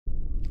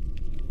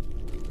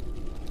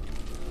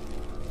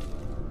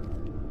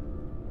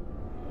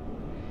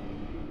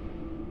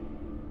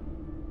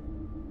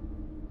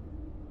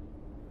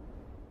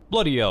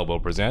Bloody Elbow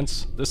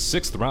presents the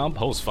 6th Round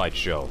Post-Fight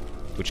Show,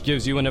 which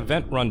gives you an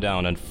event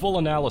rundown and full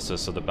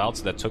analysis of the bouts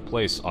that took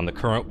place on the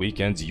current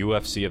weekend's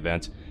UFC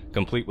event,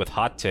 complete with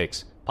hot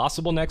takes,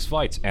 possible next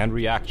fights, and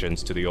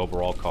reactions to the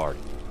overall card.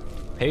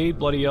 Paid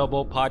Bloody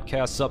Elbow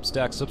Podcast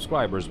Substack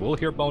subscribers will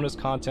hear bonus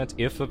content,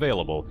 if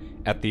available,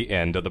 at the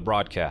end of the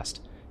broadcast.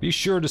 Be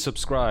sure to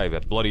subscribe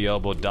at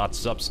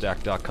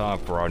bloodyelbow.substack.com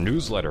for our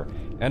newsletter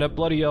and at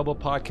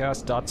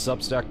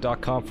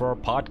bloodyelbowpodcast.substack.com for our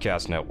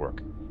podcast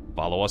network.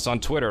 Follow us on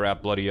Twitter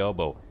at Bloody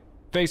Elbow,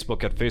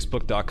 Facebook at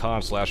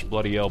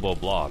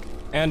facebook.com/bloodyelbowblog,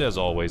 and as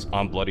always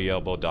on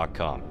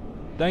bloodyelbow.com.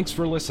 Thanks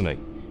for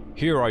listening.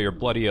 Here are your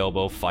Bloody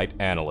Elbow fight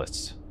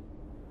analysts.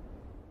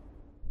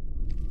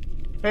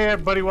 Hey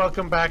everybody,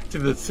 welcome back to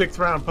the 6th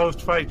Round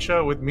Post-Fight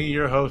Show with me,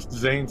 your host,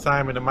 Zane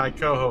Simon, and my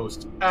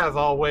co-host, as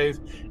always,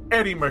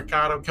 Eddie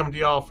Mercado, coming to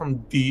y'all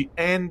from the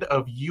end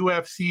of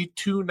UFC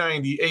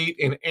 298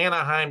 in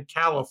Anaheim,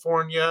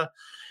 California,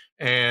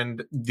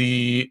 and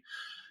the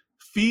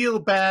Feel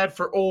Bad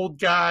for Old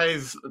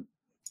Guys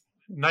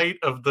night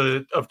of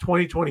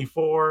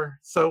 2024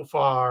 so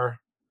far.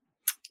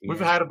 Yeah. We've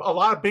had a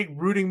lot of big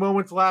rooting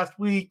moments last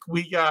week.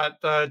 We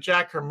got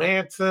Jack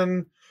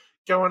Hermanson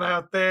going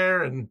out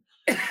there and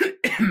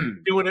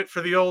doing it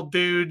for the old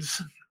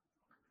dudes.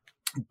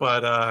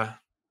 But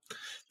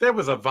there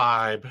was a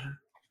vibe.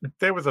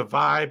 There was a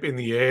vibe in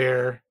the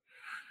air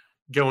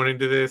going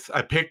into this.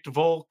 I picked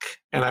Volk,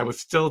 and I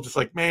was still just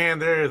like, man,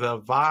 there is a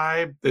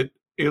vibe that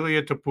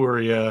Ilia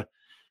Topuria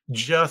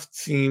just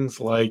seems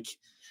like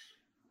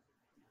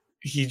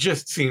he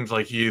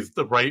is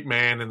the right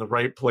man in the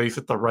right place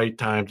at the right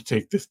time to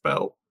take this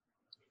belt.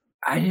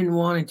 I didn't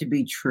want it to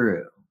be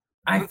true.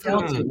 I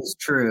felt it was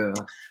true.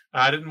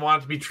 I didn't want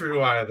it to be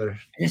true either.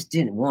 I just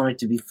didn't want it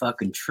to be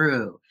fucking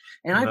true.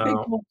 And I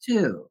picked Volk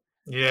too.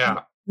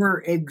 Yeah.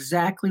 For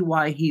exactly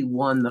why he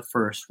won the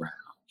first round.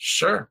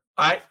 Sure.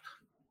 I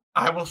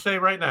will say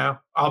right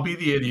now, I'll be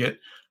the idiot.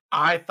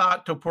 I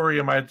thought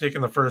Topuria might have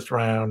taken the first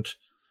round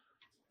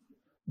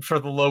for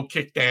the low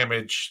kick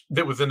damage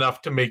that was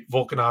enough to make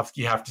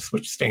Volkanovski have to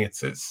switch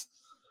stances.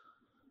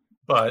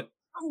 But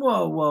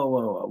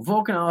Whoa.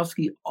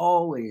 Volkanovski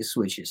always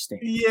switches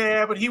stances.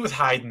 Yeah, but he was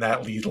hiding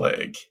that lead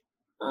leg.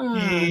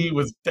 He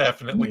was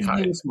definitely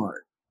hiding. Being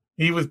smart.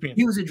 He was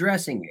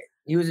addressing it.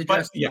 He was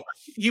addressing it.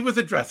 He was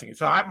addressing it.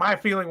 So my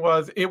feeling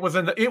was it was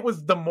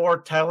the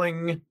more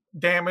telling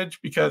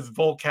damage because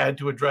Volk had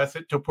to address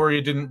it.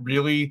 Topuria didn't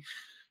really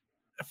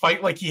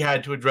fight like he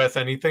had to address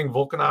anything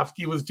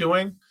Volkanovski was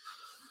doing.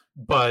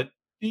 But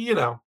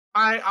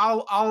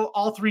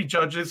all three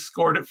judges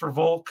scored it for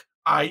Volk.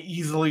 I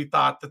easily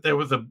thought that there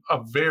was a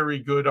very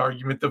good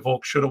argument that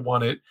Volk should have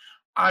won it.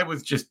 I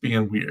was just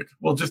being weird.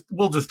 We'll just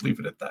leave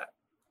it at that.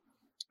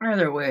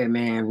 Either way,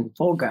 man,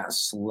 Volk got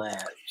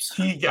slept.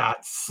 He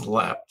got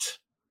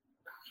slept.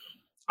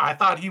 I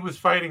thought he was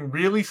fighting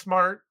really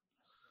smart.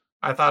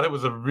 I thought it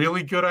was a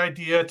really good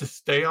idea to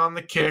stay on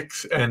the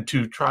kicks and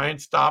to try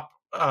and stop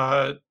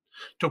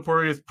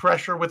Topuria's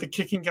pressure with the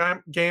kicking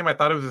game. I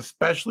thought it was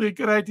especially a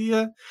good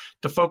idea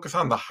to focus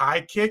on the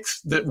high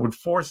kicks that would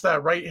force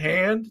that right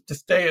hand to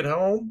stay at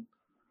home.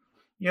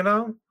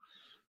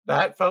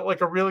 That felt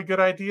like a really good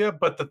idea.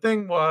 But the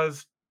thing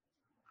was,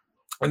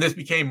 and this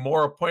became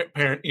more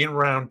apparent in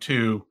round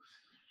 2,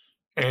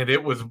 and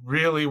it was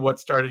really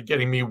what started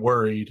getting me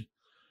worried,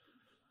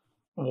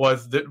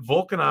 was that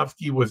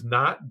Volkanovski was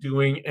not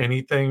doing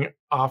anything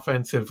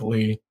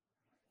offensively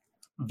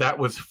that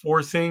was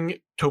forcing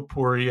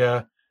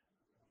Topuria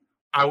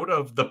out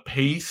of the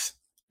pace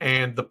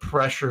and the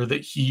pressure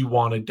that he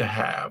wanted to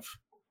have.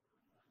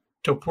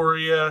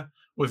 Topuria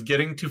was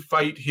getting to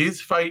fight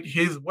his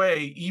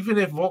way, even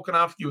if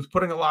Volkanovski was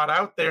putting a lot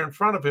out there in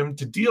front of him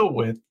to deal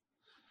with.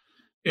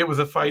 It was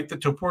a fight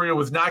that Topuria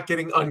was not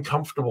getting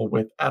uncomfortable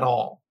with at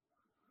all.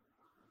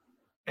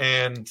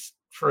 And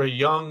for a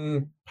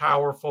young,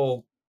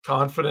 powerful,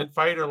 confident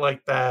fighter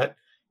like that,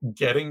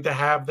 getting to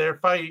have their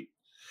fight,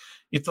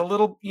 it's a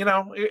little,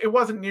 it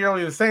wasn't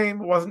nearly the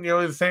same. It wasn't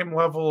nearly the same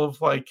level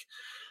of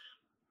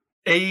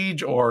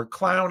age or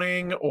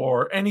clowning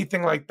or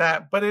anything like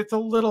that. But it's a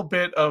little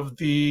bit of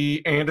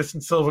the Anderson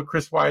Silva,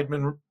 Chris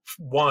Weidman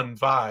 1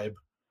 vibe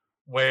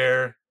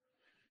where,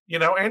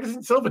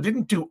 Anderson Silva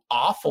didn't do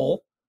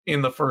awful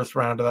in the first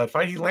round of that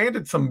fight. He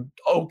landed some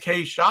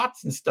okay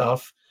shots and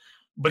stuff,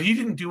 but he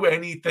didn't do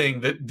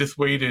anything that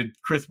dissuaded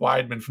Chris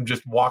Weidman from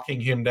just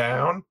walking him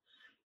down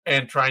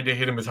and trying to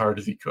hit him as hard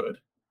as he could.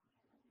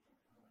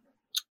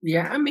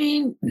 Yeah,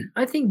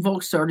 I think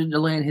Volk started to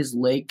land his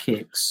leg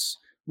kicks.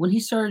 When he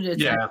started to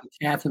attack the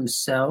calf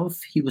himself,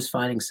 he was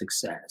finding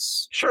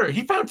success. Sure,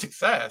 he found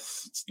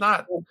success. It's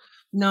not...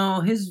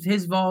 No,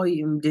 his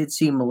volume did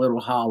seem a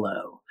little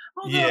hollow.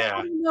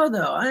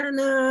 Although, I don't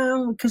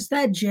know, because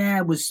that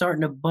jab was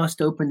starting to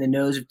bust open the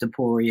nose of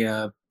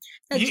Topuria.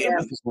 That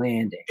jab was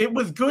landing. It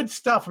was good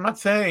stuff. I'm not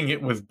saying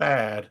it was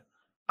bad.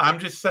 I'm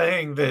just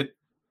saying that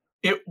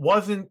it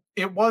wasn't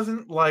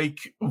like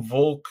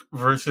Volk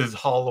versus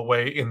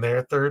Holloway in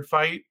their third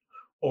fight,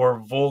 or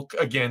Volk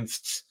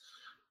against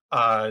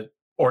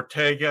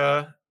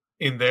Ortega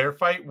in their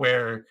fight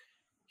where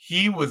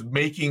he was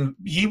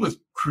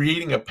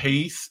creating a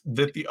pace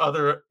that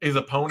his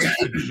opponent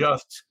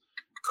just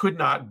could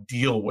not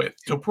deal with.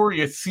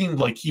 Topuria seemed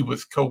like he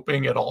was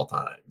coping at all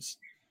times.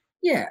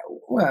 Yeah,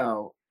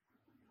 well,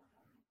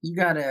 you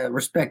gotta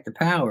respect the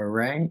power,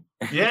 right?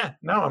 Yeah,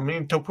 no, I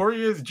mean Topuria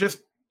is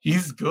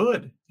he's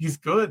good. He's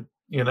good,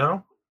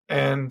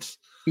 and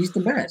he's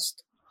the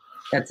best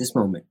at this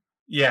moment.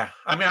 Yeah,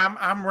 I mean,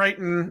 I'm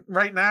writing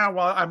right now.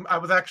 Well, I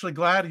was actually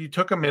glad you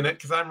took a minute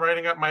because I'm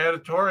writing up my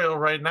editorial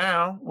right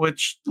now.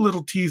 Which,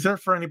 little teaser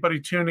for anybody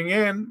tuning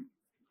in,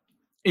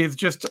 is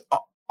just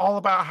all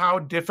about how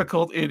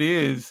difficult it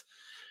is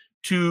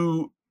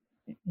to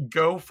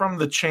go from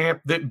the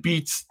champ that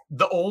beats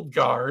the old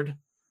guard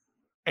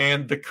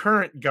and the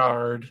current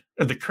guard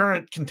or the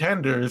current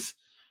contenders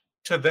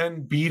to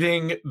then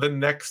beating the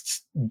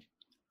next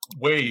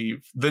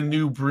wave, the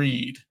new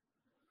breed.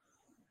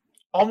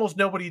 Almost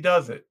nobody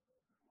does it,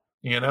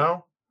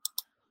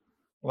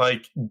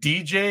 Like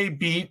DJ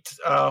beat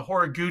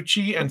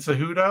Horiguchi and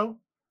Cejudo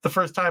the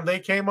first time they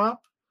came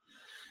up.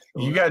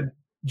 You got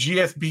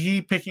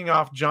GSP picking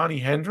off Johnny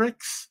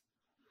Hendricks.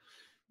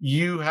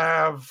 You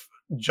have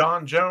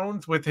John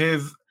Jones with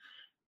his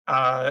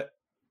Anthony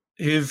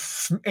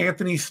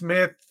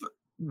Smith,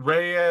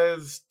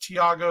 Reyes,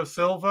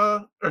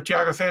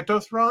 Thiago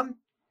Santos run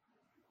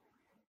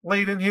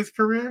late in his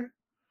career.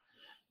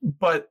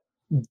 But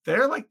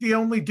they're like the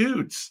only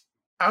dudes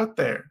out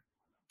there.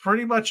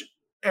 Pretty much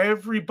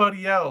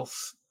everybody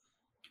else.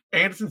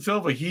 Anderson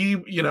Silva, he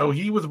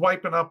was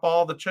wiping up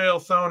all the Chael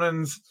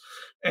Sonnens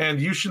and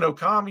Yushin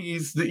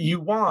Okamis that you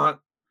want.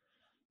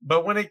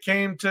 But when it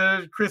came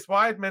to Chris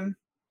Weidman,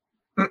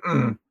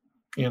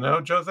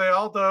 Jose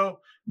Aldo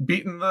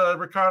beating the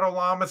Ricardo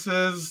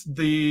Lamases,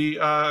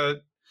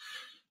 the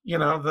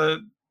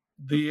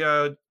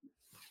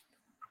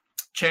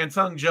Chan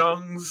Sung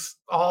Jungs,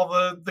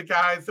 all the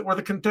guys that were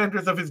the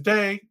contenders of his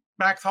day.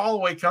 Max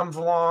Holloway comes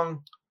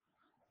along.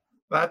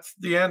 That's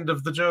the end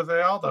of the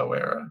Jose Aldo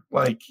era.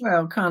 Well,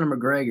 Conor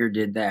McGregor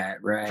did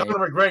that, right?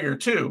 Conor McGregor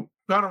too.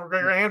 Conor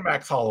McGregor and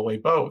Max Holloway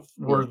both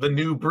were the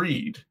new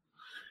breed.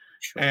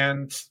 Sure.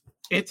 And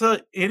it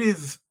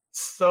is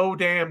so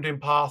damned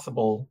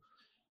impossible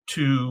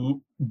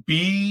to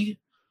be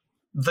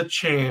the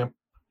champ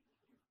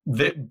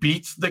that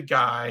beats the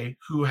guy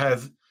who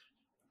has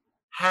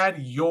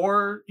had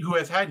your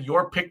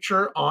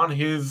picture on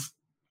his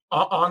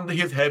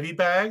heavy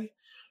bag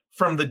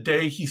from the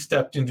day he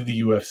stepped into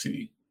the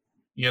UFC.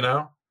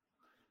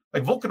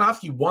 Like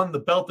Volkanovski won the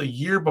belt a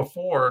year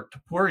before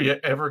Topuria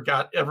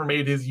ever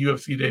made his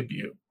UFC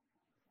debut.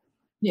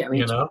 Yeah, I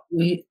mean,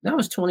 that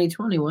was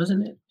 2020,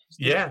 wasn't it?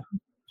 Yeah.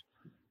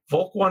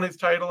 Volk won his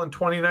title in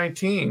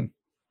 2019.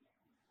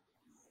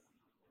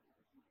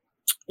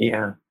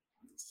 Yeah.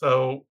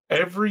 So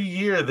every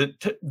year that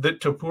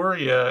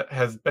Topuria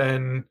has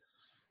been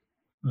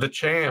the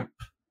champ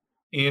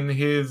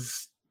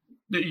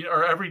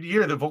or every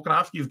year that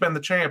Volkanovski has been the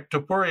champ,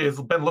 Topuria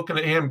has been looking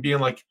at him being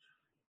like,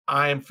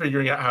 I am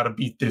figuring out how to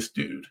beat this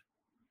dude.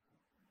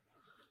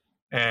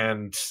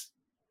 And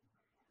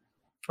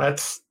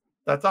that's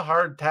a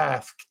hard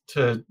task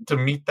to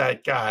meet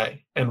that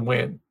guy and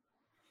win.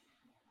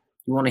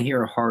 You want to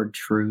hear a hard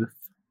truth?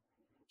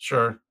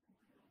 Sure.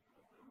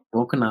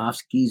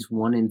 Volkanovski's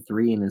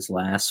 1-3 in his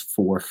last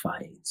 4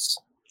 fights.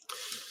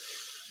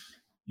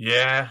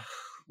 Yeah.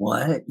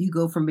 What? You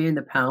go from being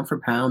the pound for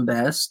pound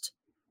best,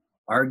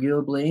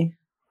 arguably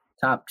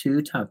top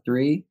 2, top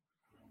 3,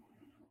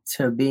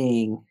 to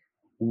being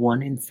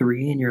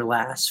 1-3 in your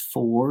last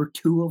 4,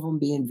 2 of them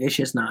being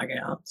vicious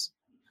knockouts.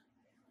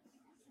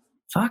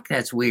 Fuck,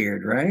 that's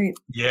weird, right?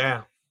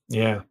 Yeah.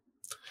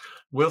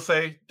 Will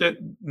say that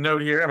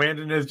note here,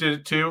 Amanda Nunes did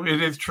it too.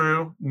 It is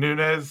true.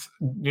 Nunes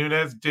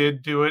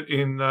did do it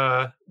in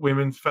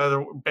women's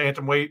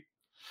bantamweight.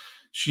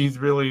 She's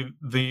really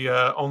the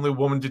only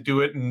woman to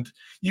do it, and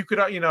you could,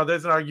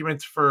 there's an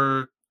argument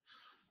for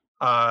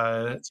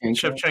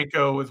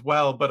Shevchenko as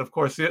well. But of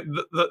course,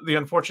 the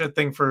unfortunate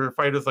thing for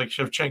fighters like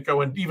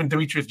Shevchenko and even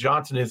Demetrius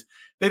Johnson is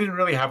they didn't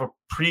really have a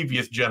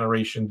previous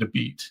generation to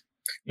beat.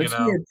 But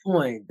to your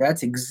point,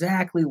 that's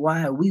exactly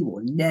why we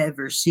will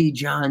never see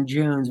John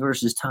Jones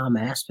versus Tom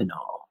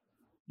Aspinall.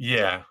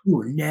 Yeah. You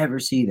will never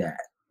see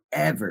that,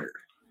 ever.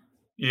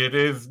 It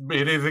is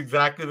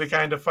exactly the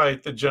kind of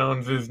fight that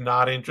Jones is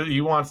not interested.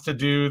 He wants to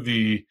do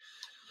he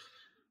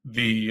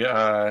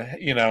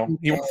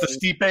wants the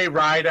Stipe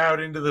ride out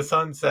into the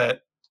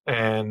sunset.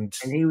 And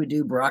he would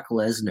do Brock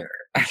Lesnar.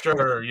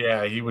 Sure,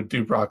 yeah, he would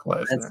do Brock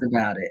Lesnar. That's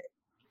about it.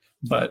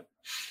 But,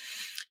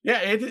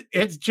 yeah,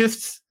 it's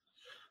just...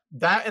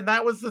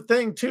 that was the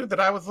thing too that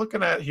I was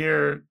looking at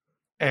here,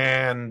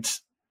 and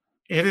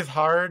it is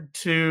hard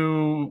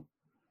to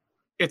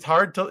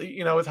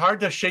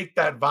shake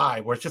that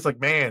vibe where it's just like,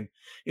 man,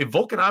 if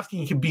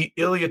Volkanovski can beat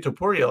Ilia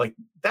Topuria, like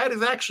that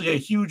is actually a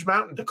huge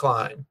mountain to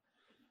climb.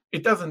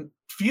 It doesn't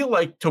feel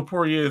like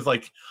Topuria is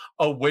like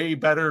a way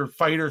better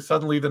fighter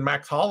suddenly than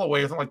Max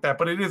Holloway or something like that,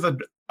 but it is a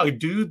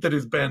dude that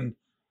has been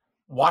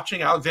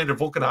watching Alexander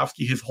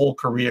Volkanovski his whole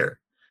career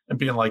and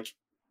being like,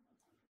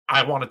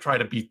 I want to try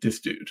to beat this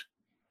dude.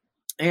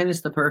 And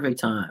it's the perfect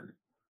time.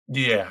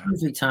 Yeah.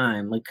 Perfect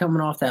time. Like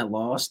coming off that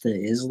loss to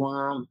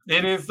Islam.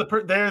 It is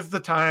there's the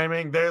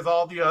timing. There's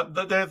all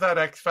there's that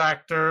X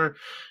factor,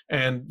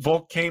 and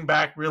Volk came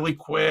back really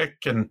quick,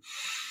 and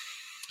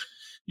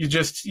you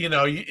just,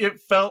 it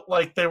felt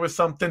like there was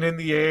something in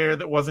the air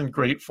that wasn't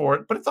great for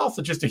it. But it's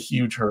also just a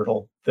huge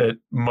hurdle that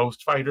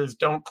most fighters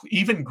don't,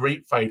 even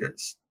great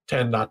fighters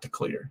tend not to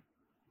clear.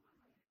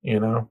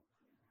 Yeah,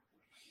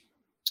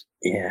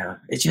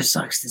 it just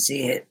sucks to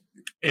see it.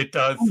 It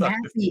does.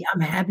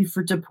 I'm happy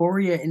for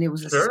Topuria, and it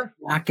was a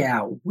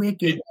knockout,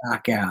 wicked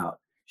knockout.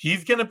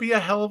 He's going to be a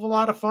hell of a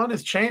lot of fun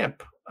as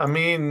champ. I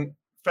mean,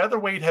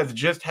 featherweight has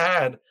just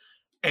had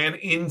an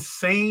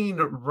insane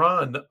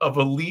run of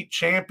elite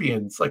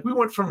champions. Like, we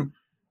went from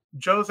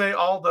Jose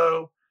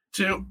Aldo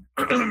to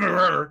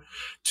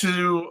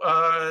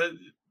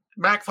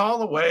Max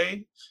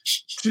Holloway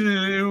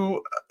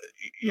to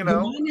You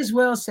might as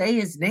well say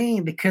his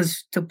name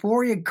because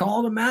Topuria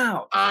called him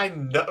out. I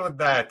know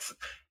that.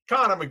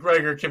 Conor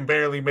McGregor can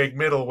barely make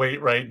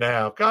middleweight right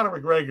now. Conor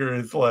McGregor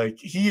is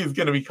he is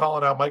going to be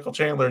calling out Michael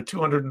Chandler at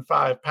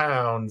 205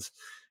 pounds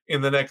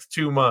in the next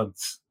 2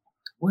 months.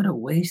 What a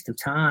waste of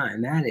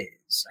time that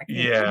is. I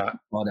can't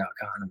call out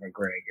Conor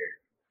McGregor.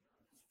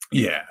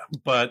 Yeah,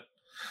 but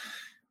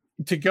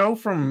to go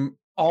from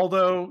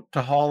Aldo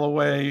to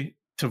Holloway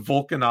to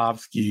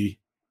Volkanovski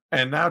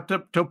and now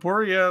to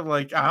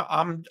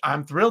Topuria,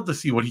 I'm thrilled to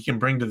see what he can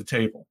bring to the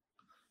table,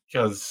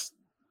 because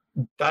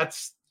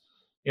that's,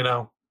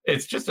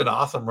 it's just an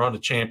awesome run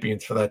of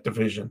champions for that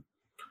division.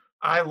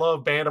 I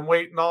love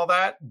bantamweight and all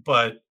that,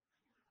 but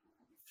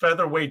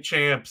featherweight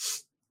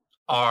champs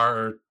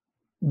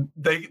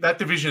that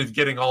division is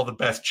getting all the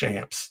best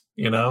champs,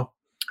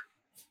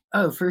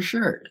 Oh, for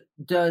sure.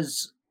 Do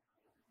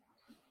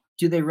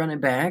they run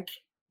it back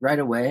right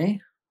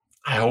away?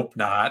 I hope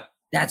not.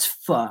 That's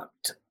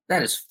fucked.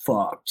 That is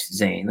fucked,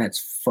 Zane. That's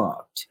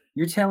fucked.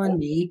 You're telling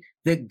me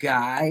the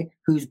guy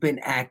who's been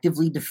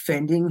actively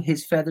defending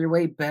his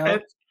featherweight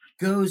belt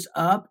goes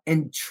up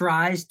and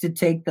tries to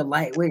take the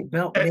lightweight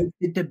belt, makes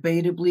it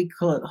debatably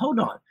close. Hold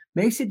on.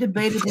 Makes it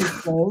debatably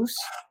close,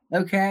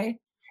 okay?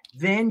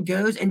 Then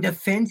goes and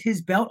defends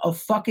his belt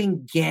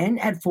again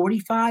at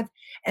 45,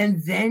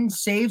 and then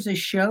saves a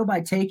show by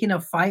taking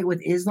a fight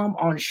with Islam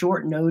on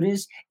short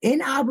notice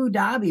in Abu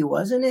Dhabi,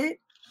 wasn't it?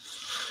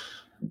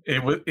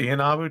 It was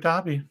in Abu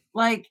Dhabi.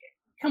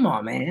 Come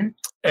on, man.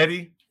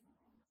 Eddie,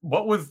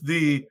 what was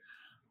the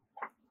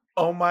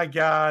oh my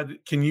God,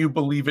 can you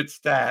believe it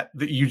stat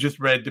that you just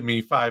read to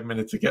me 5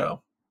 minutes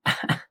ago?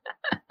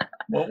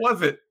 What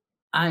was it?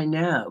 I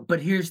know,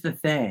 but here's the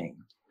thing.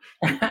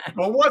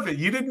 What was it?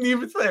 You didn't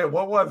even say it.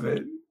 What was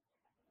it?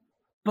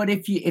 But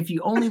if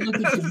you only look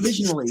at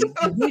divisionally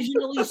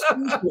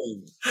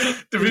speaking,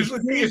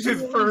 it's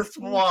his first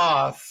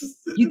loss.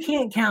 You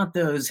can't count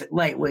those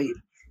lightweight.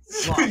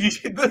 Suddenly,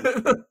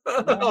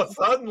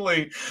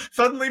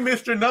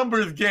 Mr.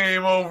 Numbers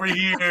game over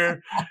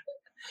here.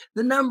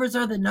 The numbers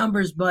are the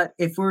numbers, but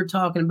if we're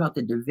talking about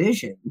the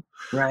division,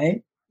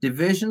 right?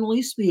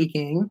 Divisionally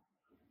speaking,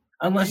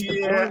 unless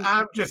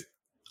I'm just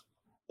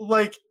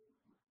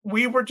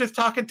we were just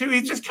talking to,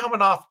 he's just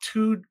coming off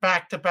 2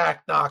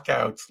 back-to-back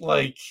knockouts.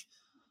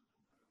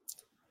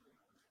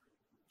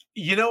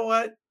 You know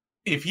what?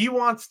 If he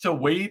wants to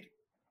wait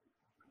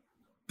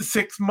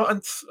 6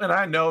 months, and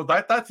I know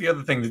that's the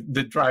other thing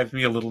that drives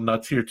me a little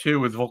nuts here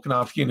too, is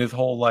Volkanovski and his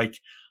whole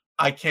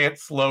I can't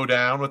slow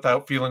down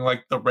without feeling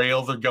like the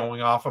rails are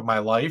going off of my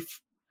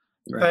life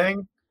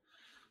thing.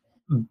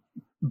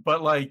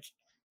 But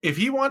if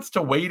he wants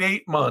to wait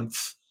 8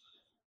 months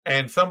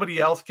and somebody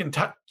else can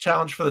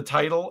challenge for the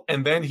title,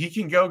 and then he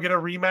can go get a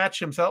rematch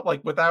himself,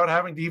 without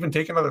having to even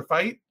take another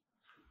fight,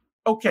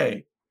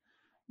 okay.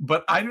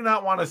 But I do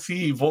not want to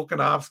see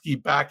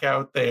Volkanovski back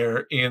out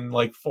there in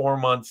 4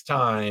 months'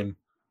 time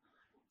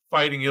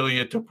fighting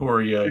Ilia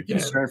Topuria again.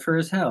 Concerned for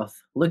his health.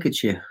 Look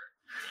at you.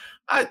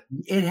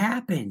 It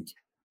happened.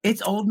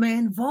 It's old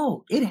man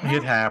Volk. It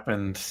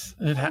happened.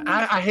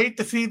 I hate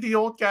to see the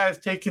old guys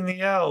taking the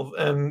L's,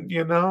 and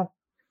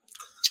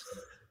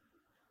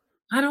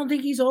I don't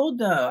think he's old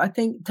though. I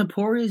think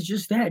Topuria is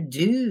just that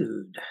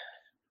dude.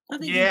 But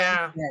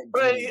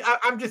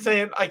I'm just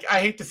saying, I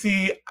hate to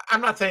see.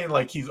 I'm not saying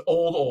he's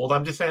old.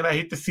 I'm just saying I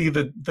hate to see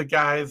the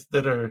guys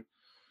that are,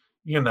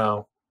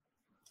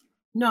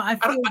 No, I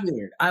feel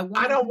weird.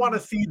 I don't want to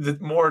see the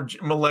more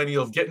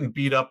millennials getting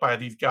beat up by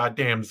these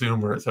goddamn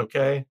Zoomers.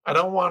 Okay, I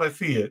don't want to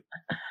see it.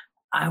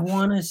 I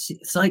want to see.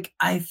 It's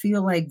I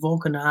feel like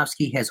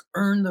Volkanovski has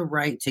earned the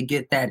right to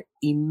get that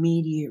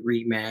immediate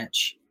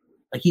rematch.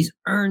 He's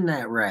earned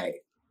that right.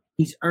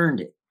 He's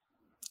earned it.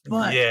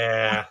 But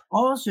I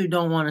also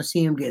don't want to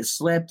see him get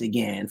slept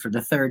again for the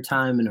 3rd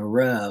time in a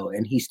row,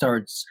 and he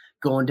starts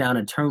going down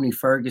a Tony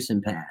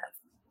Ferguson path.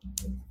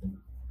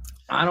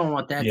 I don't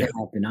want that to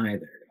happen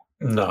either.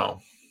 No,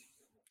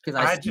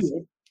 because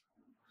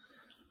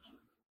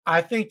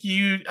I think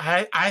you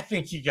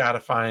got to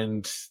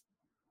find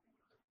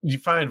you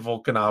find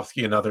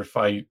Volkanovski another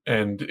fight,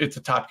 and it's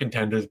a top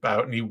contenders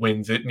bout, and he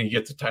wins it, and he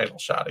gets a title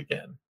shot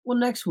again. Well,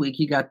 next week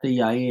you got the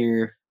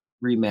Yair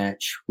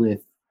rematch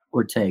with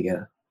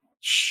Ortega.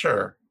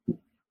 Sure.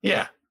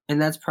 Yeah.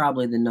 And that's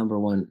probably the number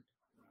one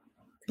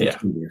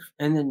contender. Yeah.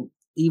 And then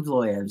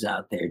Evloev's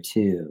out there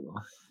too.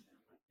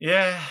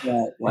 Yeah.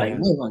 But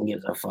no one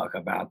gives a fuck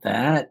about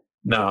that.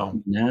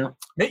 No. No.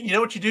 You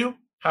know what you do?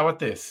 How about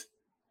this?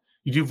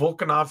 You do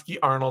Volkanovski,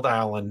 Arnold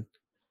Allen,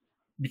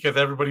 because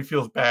everybody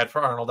feels bad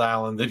for Arnold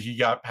Allen that he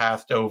got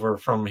passed over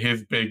from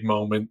his big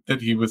moment,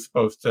 that he was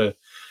supposed to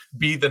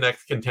be the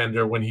next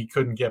contender when he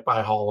couldn't get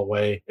by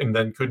Holloway and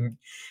then couldn't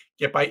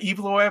get by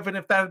Evloev. And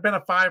if that had been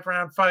a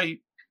 5-round fight,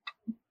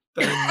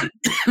 then,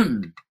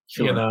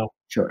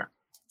 Sure.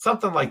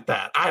 Something like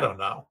that. I don't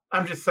know.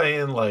 I'm just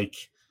saying, like,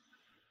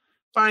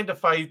 find a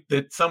fight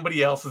that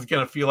somebody else is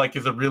going to feel like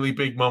is a really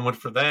big moment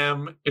for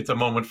them. It's a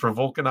moment for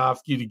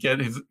Volkanovski to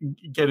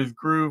get his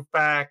groove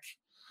back.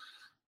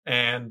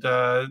 And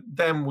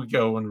then we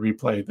go and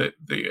replay the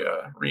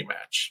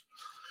rematch.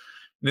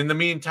 And in the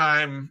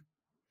meantime,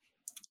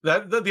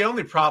 the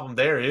only problem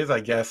there is, I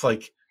guess,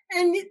 like,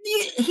 and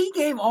he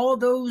gave all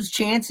those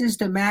chances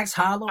to Max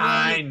Holloway.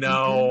 I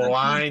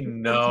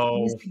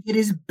know. To get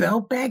his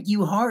belt back,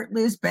 you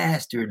heartless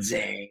bastard,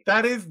 Zane.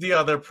 That is the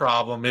other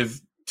problem.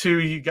 Is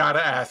too, you got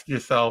to ask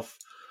yourself,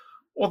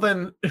 well,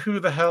 then who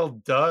the hell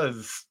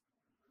does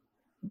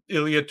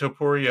Ilia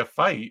Topuria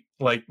fight?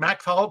 Like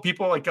Max Holloway,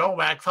 people are like, oh,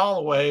 Max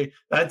Holloway,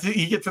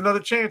 he gets another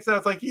chance.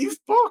 That's like, he's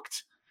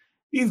booked.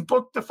 He's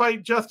booked to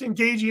fight Justin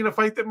Gaethje in a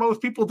fight that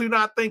most people do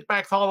not think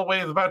Max Holloway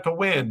is about to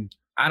win.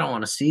 I don't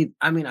want to see.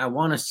 I mean, I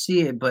want to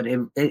see it, but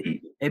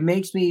it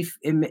makes me.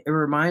 It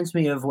reminds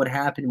me of what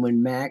happened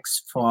when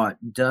Max fought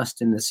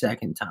Dustin the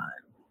second time.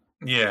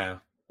 Yeah.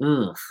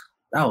 Ugh,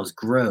 that was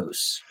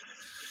gross.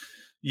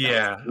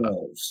 Yeah.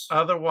 Gross.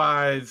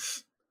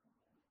 Otherwise,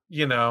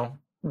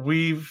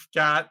 we've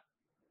got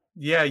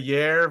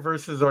Yair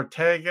versus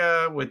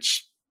Ortega,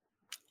 which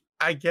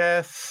I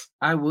guess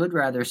I would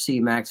rather see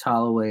Max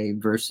Holloway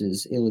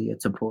versus Ilia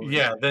Topuria.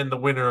 Yeah, then the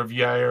winner of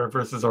Yair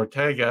versus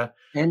Ortega,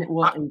 and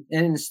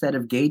instead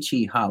of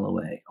Gaethje,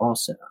 Holloway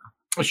also.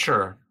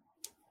 Sure.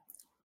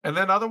 And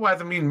then otherwise,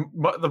 I mean,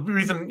 the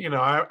reason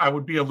I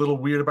would be a little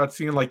weird about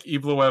seeing like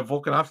Evloev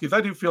Volkanovski is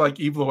I do feel like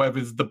Evloev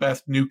is the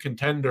best new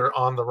contender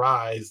on the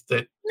rise.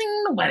 That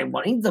nobody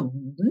wants to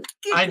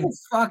get the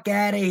fuck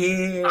out of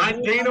here.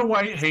 Dana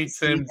White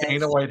hates him.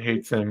 Dana White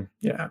hates him.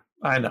 Yeah,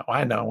 I know.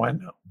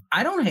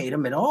 I don't hate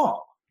him at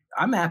all.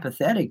 I'm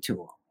apathetic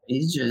to him.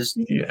 He's just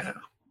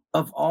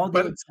of all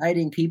the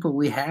exciting people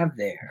we have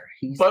there.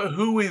 But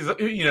who is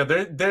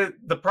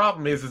the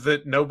problem is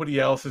that nobody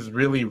else is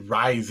really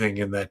rising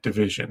in that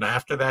division.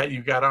 After that,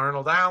 you got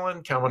Arnold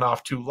Allen coming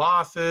off 2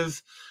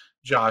 losses,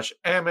 Josh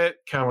Emmett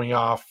coming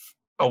off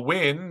a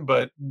win,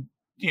 but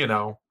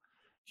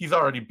he's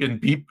already been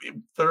beat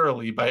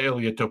thoroughly by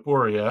Ilia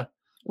Topuria.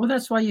 Well,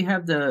 that's why you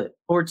have the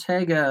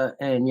Ortega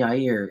and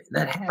Yair.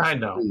 That has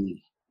to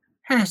be.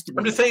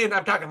 I'm just saying,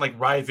 I'm talking like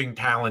rising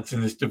talents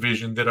in this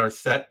division that are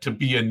set to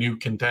be a new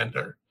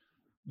contender.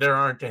 There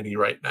aren't any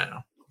right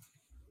now.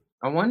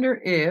 I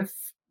wonder if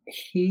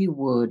he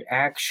would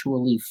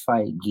actually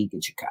fight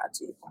Giga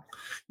Chikadze.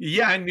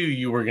 Yeah, I knew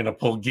you were going to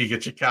pull Giga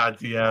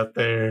Chikadze out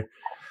there.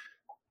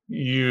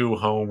 You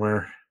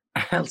homer.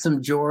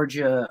 Some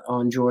Georgia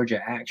on Georgia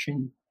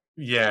action.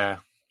 Yeah.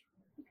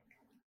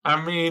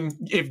 I mean,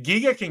 if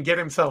Giga can get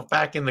himself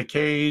back in the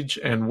cage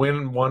and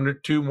win 1 or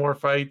 2 more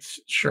fights,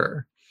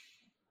 sure.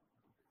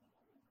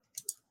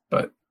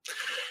 But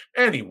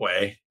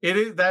anyway,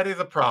 that is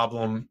a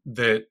problem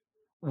that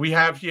we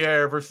have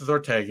here versus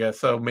Ortega.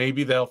 So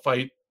maybe they'll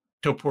fight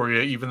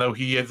Topuria, even though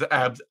he is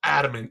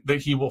adamant that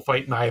he will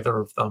fight neither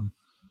of them.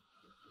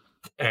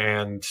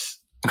 And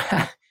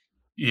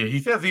he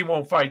says he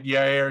won't fight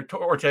Yair,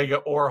 Ortega,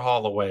 or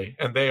Holloway,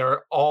 and they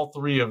are all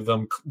 3 of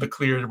them the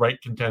clear right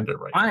contender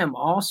right now. I am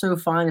also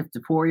fine if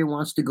Topuria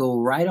wants to go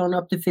right on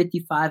up to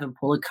 55 and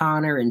pull a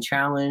Connor and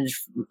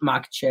challenge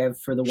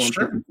Makhachev for the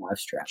 155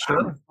 strap. Sure.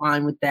 I'm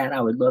fine with that. I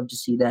would love to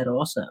see that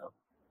also.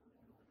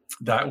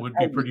 That would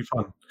be pretty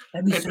fun.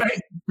 That'd be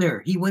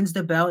there. He wins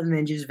the belt and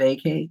then just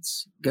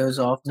vacates, goes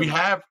off. We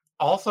have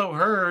also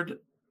heard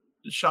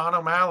Sean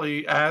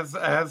O'Malley, as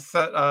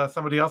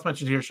somebody else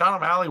mentioned here, Sean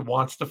O'Malley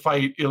wants to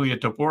fight Ilia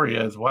Topuria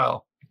as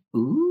well.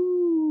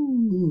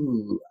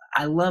 Ooh,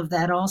 I love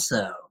that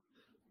also.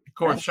 Of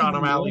course, Sean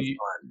O'Malley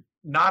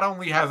not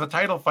only has a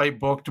title fight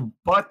booked,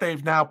 but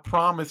they've now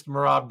promised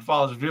Merab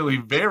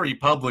Dvalishvili very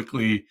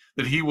publicly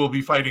that he will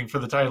be fighting for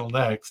the title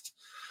next.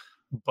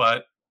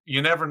 But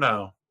you never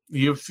know.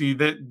 The UFC,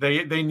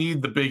 they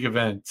need the big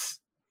events.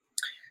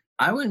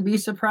 I wouldn't be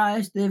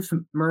surprised if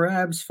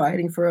Merab's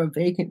fighting for a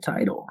vacant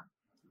title.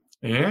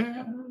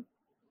 Yeah.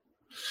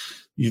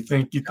 You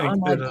think I'm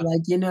that,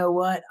 like, you know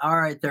what? All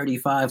right,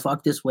 35.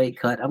 Fuck this weight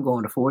cut. I'm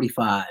going to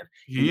 45.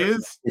 He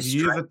is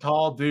a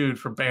tall dude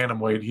for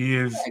bantamweight. He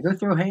is. Yeah, go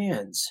throw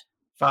hands.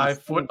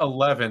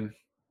 5'11".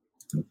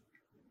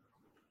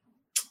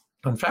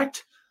 In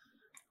fact,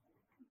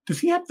 Does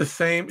he have the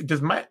same?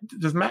 Does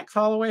Max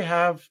Holloway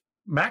have?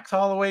 Max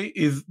Holloway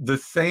is the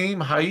same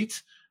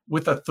height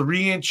with a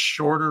 3-inch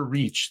shorter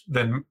reach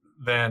than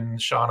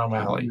Sean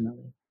O'Malley.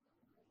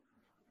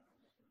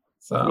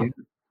 So,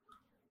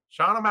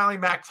 Sean O'Malley,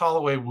 Max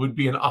Holloway would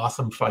be an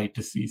awesome fight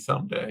to see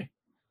someday.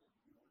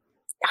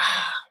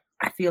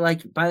 I feel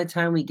like by the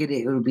time we get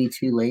it, it'll be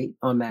too late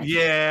on Max.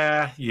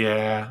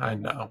 Yeah, I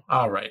know.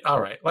 All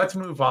right. Let's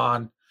move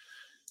on.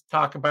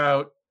 Talk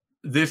about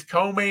this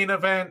co-main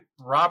event,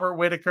 Robert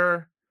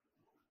Whittaker,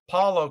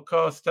 Paulo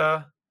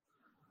Costa.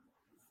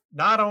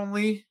 Not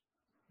only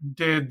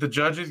did the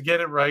judges get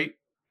it right,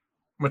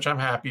 which I'm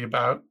happy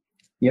about.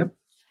 Yep.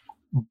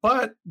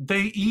 But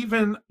they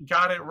even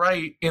got it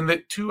right in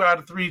that 2 out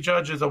of 3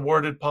 judges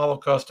awarded Paulo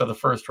Costa the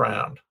first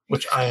round,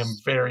 which I am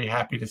very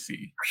happy to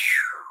see.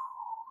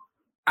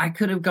 I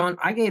could have gone.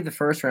 I gave the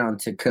first round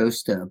to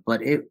Costa,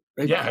 but I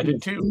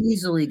did too.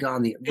 Easily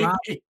gone Rob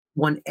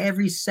won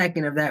every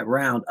second of that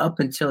round up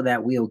until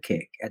that wheel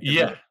kick at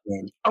the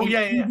end. Oh, and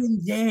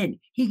even then,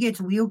 he gets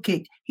wheel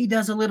kicked. He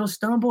does a little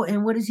stumble,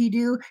 and what does he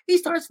do? He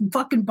starts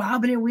fucking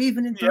bobbing and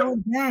weaving and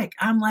throwing back.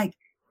 I'm like,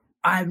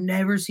 I've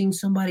never seen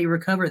somebody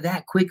recover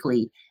that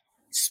quickly,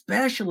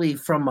 especially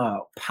from a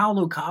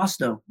Paulo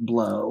Costa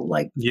blow.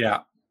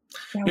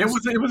 It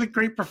was a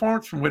great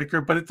performance from Whittaker,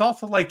 but it's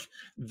also like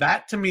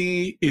that to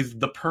me is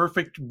the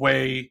perfect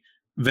way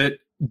that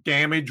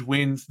damage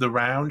wins the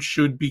round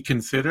should be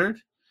considered.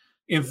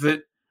 Is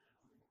that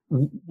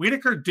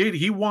Whittaker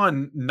he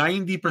won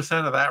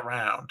 90% of that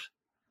round,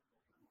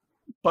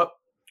 but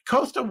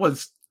Costa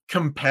was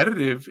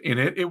competitive in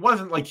it. It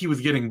wasn't like he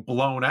was getting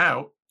blown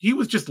out. He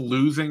was just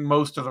losing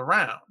most of the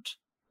round.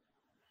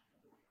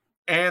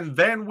 And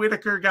then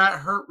Whittaker got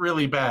hurt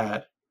really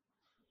bad.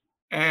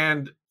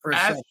 And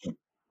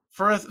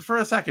for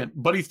a second,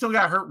 but he still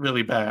got hurt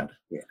really bad.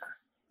 Yeah.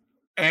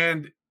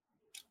 And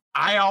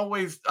I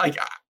always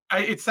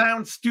it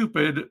sounds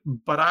stupid,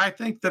 but I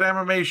think that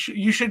MMA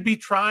you should be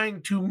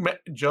trying to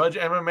judge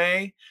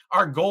MMA.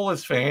 Our goal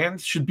as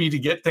fans should be to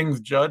get things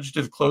judged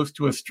as close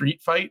to a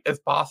street fight as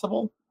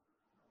possible.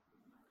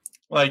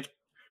 Like,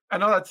 I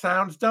know that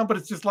sounds dumb, but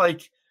it's just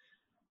like,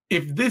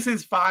 if this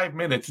is 5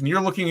 minutes and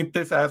you're looking at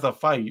this as a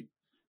fight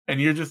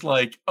and you're just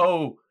like,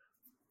 oh,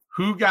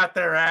 who got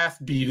their ass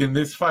beat in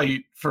this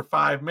fight for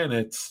 5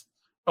 minutes,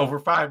 over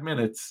 5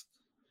 minutes,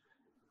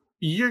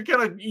 you're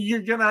gonna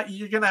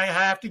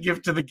have to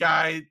give to the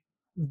guy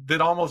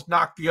that almost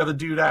knocked the other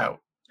dude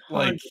out.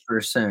 Like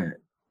 100%.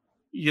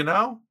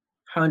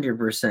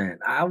 100%.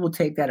 I will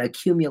take that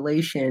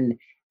accumulation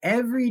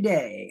every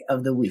day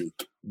of the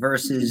week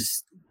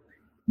versus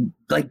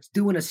like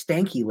doing a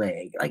stanky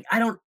leg. Like, I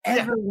don't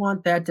ever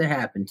want that to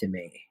happen to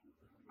me.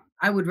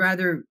 I would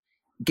rather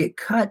get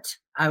cut.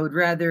 I would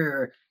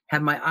rather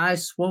have my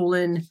eyes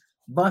swollen,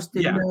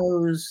 busted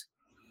nose.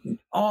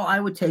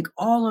 I would take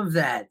all of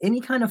that,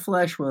 any kind of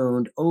flesh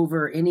wound,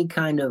 over any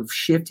kind of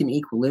shift in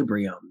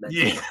equilibrium that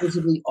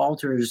physically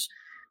alters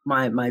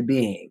my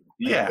being.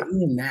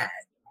 Even that.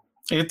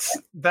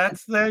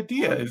 That's the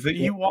idea, is that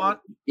you want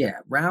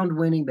round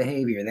winning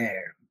behavior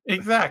there.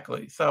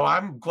 Exactly. So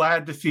I'm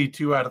glad to see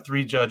 2 out of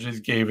 3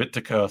 judges gave it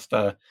to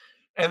Costa.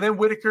 And then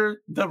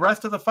Whittaker, the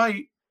rest of the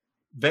fight,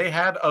 they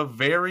had a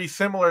very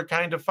similar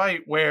kind of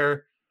fight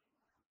where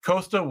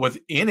Costa was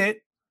in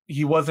it.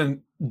 He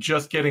wasn't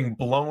just getting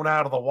blown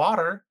out of the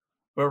water,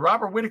 but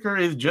Robert Whittaker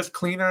is just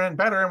cleaner and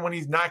better. And when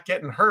he's not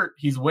getting hurt,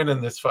 he's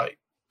winning this fight.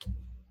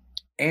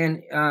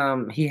 And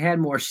he had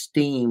more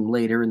steam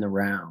later in the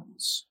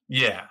rounds.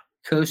 Yeah.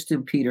 Costa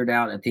petered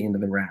out at the end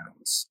of the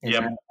rounds. And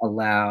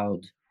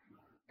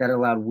that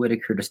allowed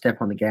Whittaker to step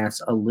on the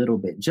gas a little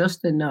bit,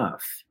 just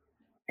enough.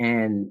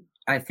 And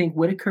I think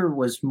Whittaker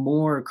was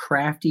more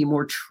crafty,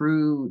 more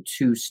true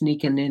to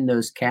sneaking in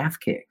those calf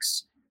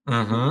kicks.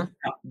 Mm-hmm.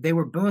 They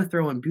were both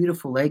throwing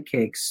beautiful leg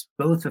kicks,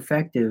 both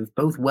effective,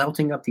 both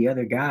welting up the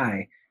other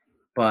guy.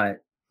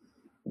 But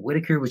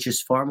Whittaker was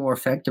just far more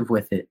effective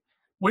with it.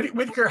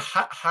 Whittaker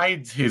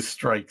hides his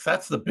strikes.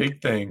 That's the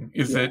big thing,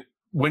 is that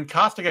when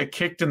Costa got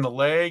kicked in the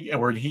leg and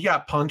when he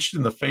got punched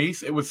in the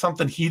face, it was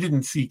something he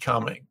didn't see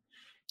coming.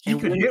 He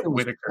could hit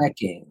Whittaker.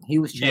 He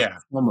was checking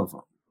some of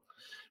them.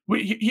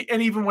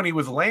 And even when he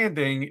was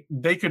landing,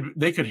 they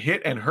could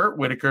hit and hurt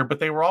Whittaker, but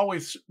they were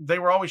always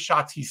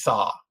shots he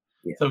saw.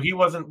 Yeah. So he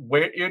wasn't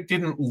it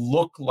didn't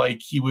look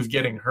like he was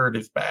getting hurt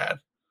as bad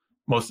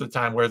most of the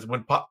time. Whereas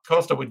when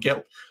Costa would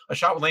get a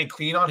shot would land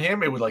clean on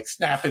him, it would like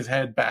snap his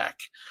head back,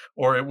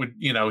 or it would,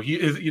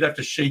 he'd have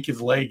to shake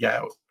his leg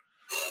out.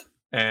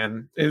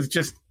 And it's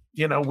just,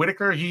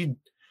 Whittaker,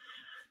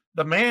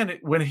 the man,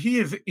 when he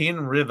is in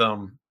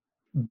rhythm,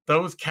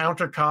 those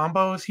counter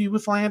combos he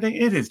was landing,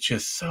 it is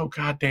just so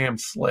goddamn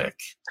slick.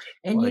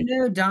 And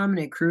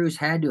Dominic Cruz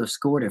had to have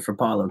scored it for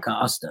Paulo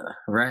Costa,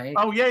 right?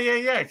 Oh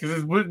yeah,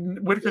 because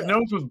Whittaker's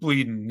nose was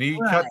bleeding.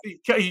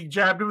 He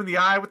jabbed him in the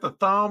eye with the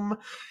thumb,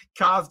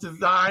 caused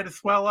his eye to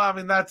swell up. I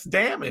mean, that's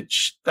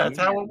damage. That's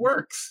how it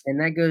works. And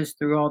that goes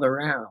through all the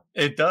rounds.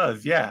 It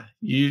does, yeah.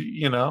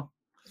 You know.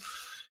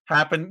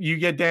 happen. You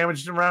get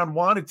damaged in round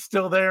 1, it's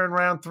still there in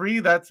round 3.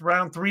 That's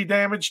round 3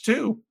 damage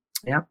too.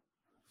 Yep.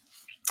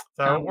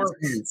 That's how it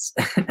works.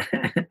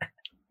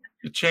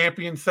 The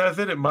champion says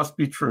it must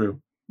be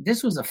true.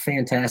 This was a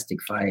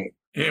fantastic fight.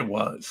 It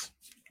was.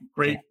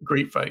 Great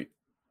fight.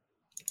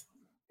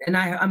 And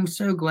I'm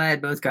so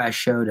glad both guys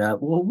showed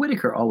up. Well,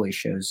 Whitaker always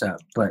shows up,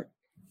 but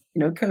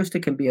Costa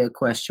can be a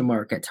question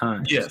mark at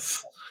times.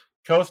 Yes.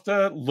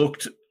 Costa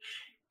looked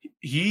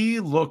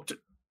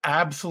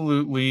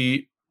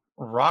absolutely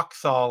rock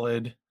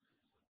solid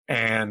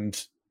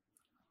and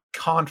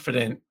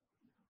confident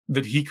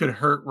that he could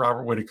hurt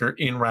Robert Whitaker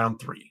in round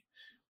 3.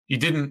 He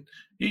didn't,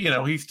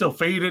 he still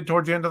faded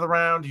towards the end of the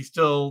round. He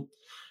still,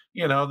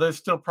 there's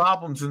still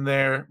problems in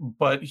there,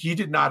 but he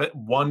did not at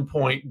one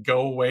point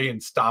go away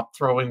and stop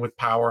throwing with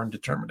power and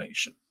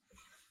determination.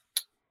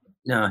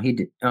 No, he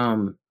did.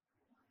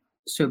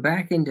 So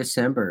back in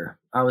December,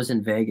 I was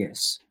in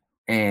Vegas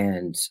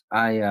and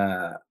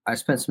I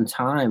spent some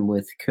time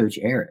with Coach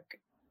Eric,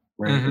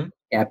 right? Mm-hmm.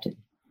 Captain.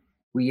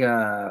 We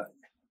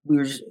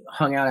were just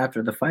hung out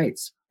after the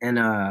fights, and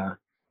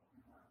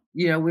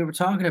we were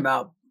talking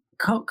about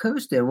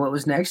Costa and what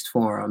was next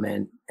for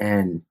him,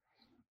 and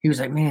he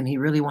was like, "Man, he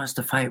really wants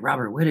to fight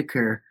Robert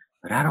Whitaker,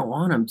 but I don't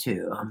want him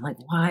to." I'm like,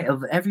 "Why?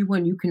 Of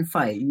everyone you can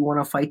fight, you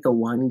want to fight the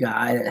one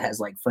guy that has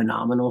like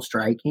phenomenal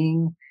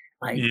striking?"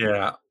 Like,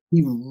 yeah,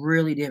 he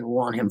really didn't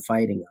want him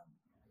fighting him,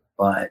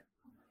 but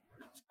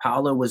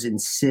Paulo was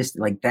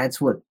insistent. Like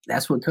that's what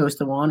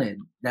Costa wanted.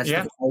 That's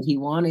the fight he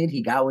wanted.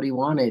 He got what he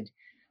wanted.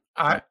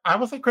 I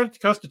will say credit to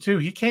Costa too.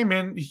 He came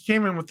in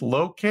with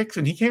low kicks,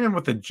 and he came in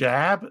with a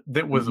jab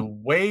that was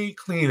way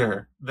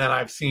cleaner than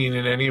I've seen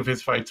in any of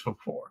his fights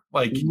before.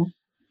 Like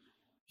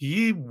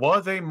he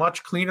was a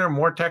much cleaner,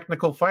 more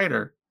technical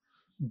fighter.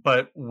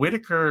 But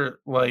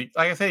Whitaker, like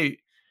I say,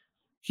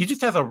 he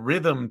just has a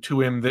rhythm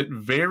to him that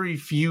very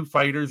few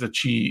fighters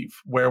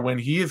achieve. Where when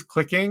he is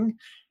clicking,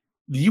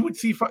 you would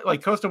see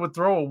like Costa would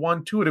throw a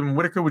 1-2 at him, and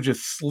Whitaker would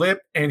just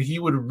slip, and he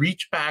would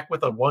reach back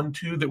with a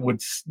 1-2 that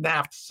would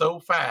snap so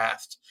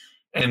fast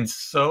and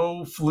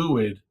so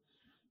fluid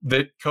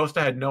that Costa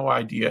had no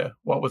idea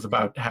what was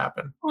about to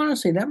happen.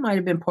 Honestly, that might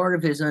have been part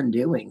of his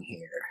undoing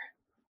here.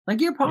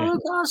 Like, you're Paulo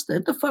Costa.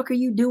 What the fuck are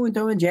you doing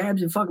throwing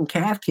jabs and fucking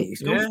calf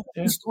kicks? Go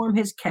storm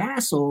his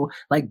castle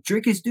like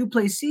Dricus du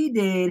Plessis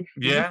did.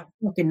 Yeah.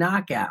 Fucking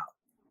knockout.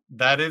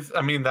 That is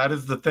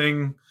the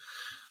thing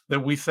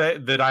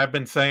that I've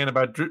been saying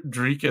about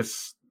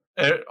Dricus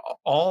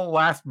all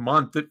last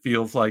month, it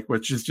feels like,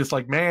 which is just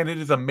like, man, it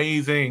is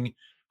amazing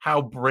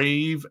how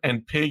brave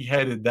and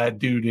pig-headed that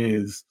dude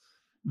is,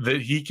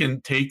 that he can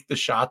take the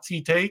shots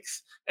he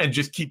takes and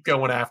just keep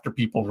going after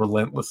people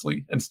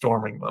relentlessly and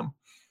storming them.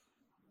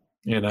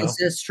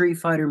 It's a Street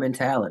Fighter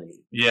mentality.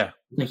 Yeah.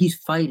 Like, he's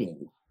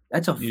fighting.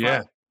 That's a fight.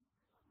 Yeah.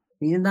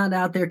 He's not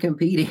out there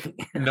competing.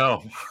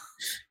 No.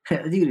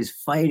 Dude is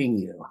fighting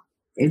you.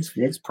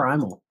 It's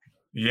primal.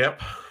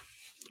 Yep.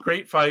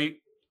 Great fight.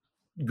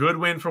 Good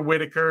win for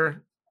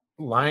Whitaker.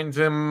 Lines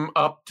him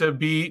up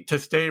to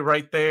stay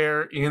right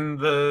there in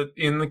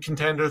the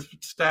contender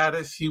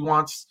status. He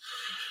wants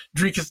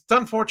Dricus. It's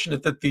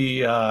unfortunate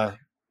that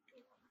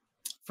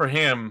for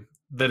him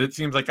that it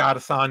seems like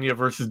Adesanya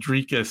versus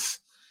Dricus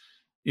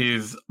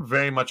is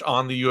very much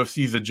on the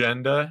UFC's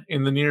agenda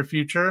in the near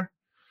future.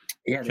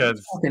 Yeah, they're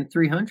talking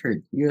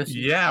 300 UFC.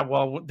 Yeah,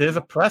 well, there's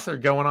a presser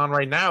going on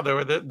right now.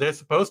 They're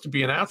supposed to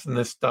be announcing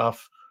this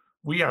stuff.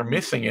 We are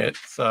missing it,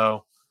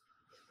 so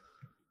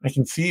I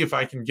can see if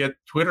I can get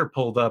Twitter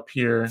pulled up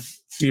here,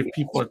 see if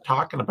people are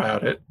talking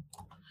about it.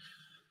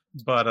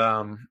 But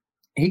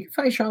he can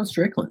fight Sean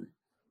Strickland.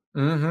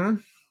 Mm-hmm.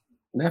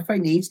 That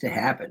fight needs to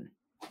happen.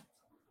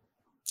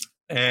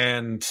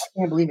 And I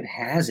can't believe it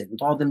hasn't.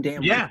 With all them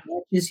damn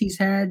matches he's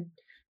had,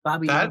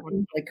 Bobby. Like,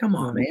 come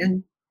on,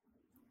 man.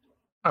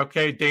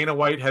 Okay, Dana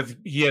White has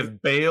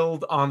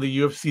bailed on the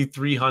UFC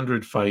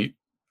 300 fight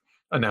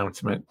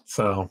announcement,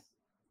 so.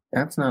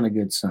 That's not a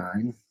good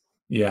sign.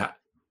 Yeah.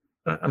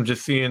 I'm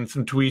just seeing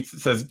some tweets that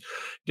says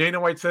Dana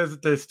White says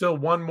that there's still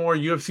one more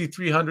UFC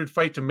 300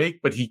 fight to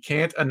make, but he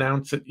can't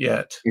announce it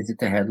yet. Is it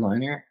the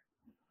headliner?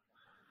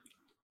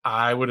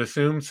 I would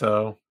assume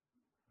so.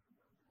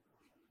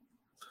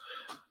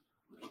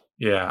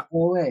 Yeah.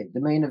 Oh, wait. The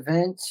main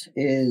event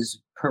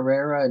is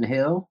Pereira and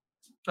Hill.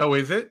 Oh,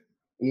 is it?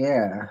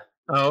 Yeah.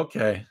 Oh,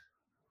 okay.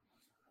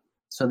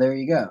 So there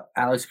you go.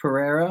 Alex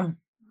Pereira,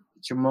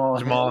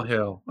 Jamal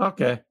Hill.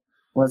 Okay.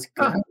 Let's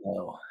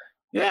go.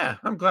 Yeah,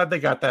 I'm glad they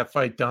got that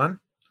fight done.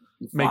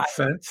 Makes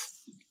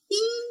sense.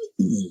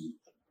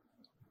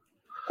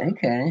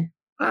 Okay.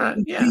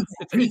 Yeah.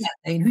 Who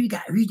you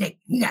got? Who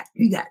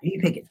you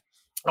picking?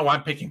 Oh,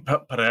 I'm picking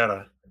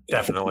Pereira.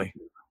 Definitely.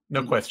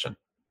 No question.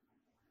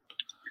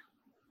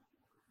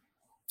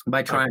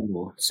 By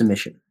triangle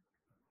submission.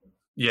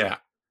 Yeah.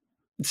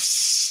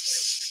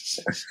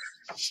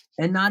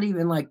 And not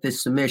even like the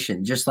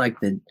submission, just like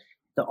the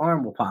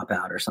arm will pop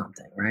out or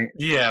something, right?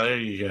 Yeah, there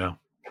you go.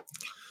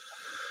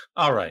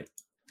 All right.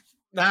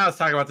 Now let's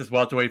talk about this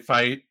welterweight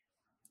fight.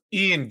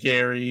 Ian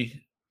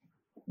Gary,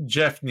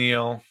 Jeff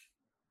Neal.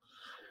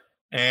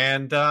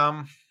 And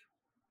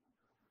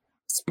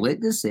split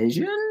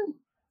decision?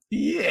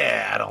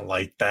 Yeah, I don't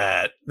like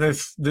that.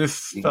 This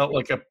felt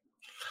like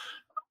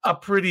a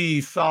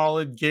pretty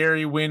solid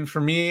Gary win for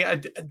me.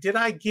 Did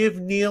I give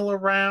Neil a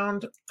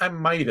round? I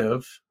might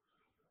have.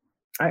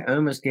 I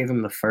almost gave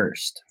him the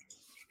first.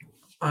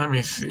 Let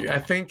me see. I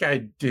think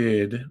I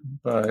did,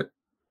 but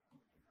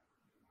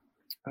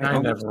I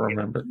never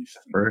remember these.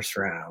 First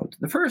round.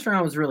 The first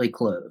round was really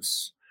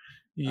close.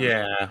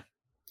 Yeah.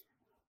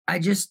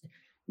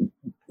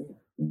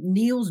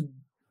 Neil's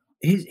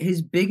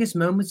his biggest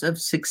moments of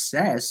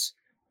success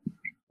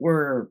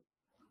were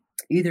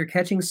either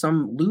catching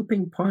some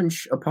looping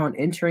punch upon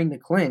entering the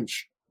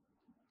clinch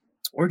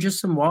or just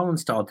some wall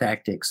install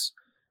tactics.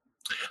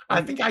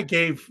 I think I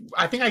gave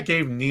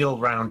Neil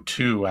round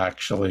 2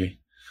 actually.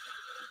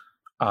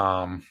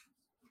 I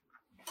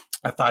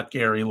thought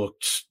Gary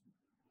looked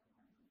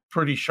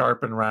pretty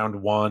sharp in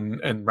round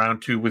 1, and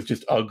round 2 was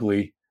just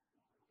ugly.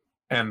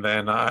 And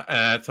then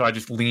so I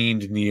just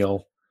leaned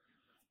Neil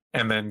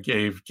and then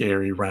gave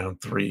Gary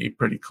round 3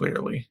 pretty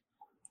clearly.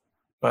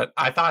 But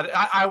I thought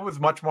I was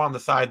much more on the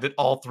side that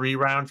all 3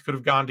 rounds could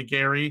have gone to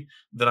Gary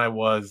than I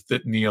was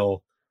that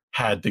Neil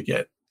had to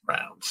get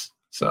rounds.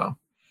 So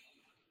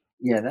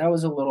yeah, that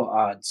was a little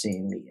odd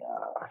seeing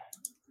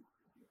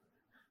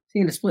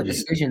the split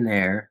decision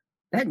there.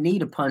 That knee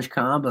to punch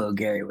combo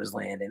Gary was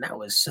landing, that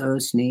was so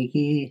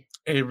sneaky.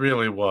 It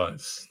really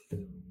was.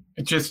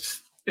 It's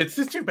just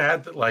too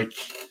bad that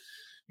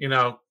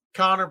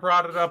Connor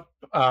brought it up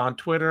on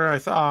Twitter. I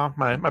saw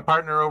my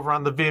partner over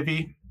on the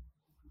Vivi.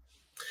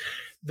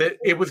 That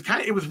it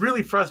was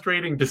really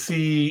frustrating to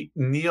see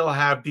Neil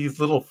have these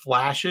little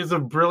flashes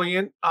of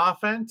brilliant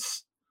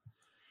offense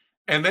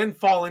and then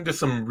fall into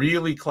some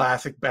really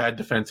classic bad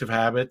defensive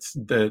habits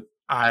that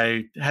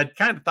I had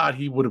kind of thought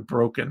he would have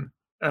broken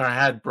or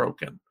had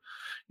broken.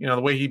 The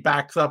way he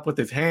backs up with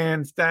his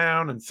hands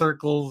down and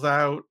circles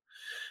out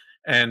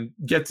and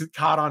gets it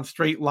caught on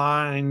straight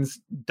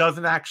lines,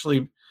 doesn't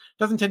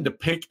tend to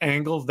pick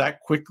angles that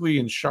quickly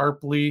and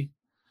sharply.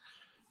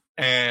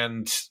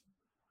 And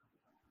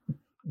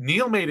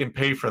Neil made him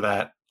pay for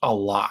that a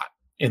lot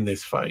in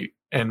this fight,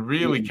 and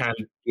really kind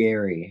of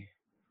Gary.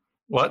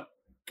 What?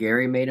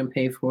 Gary made him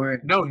pay for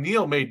it? No,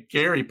 Neil made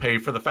Gary pay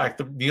for the fact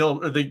that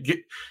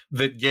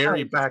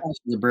Gary back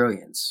the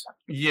brilliance.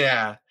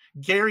 Yeah,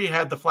 Gary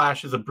had the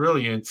flashes of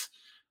brilliance,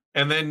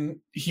 and then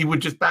he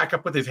would just back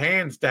up with his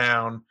hands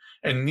down,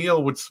 and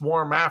Neil would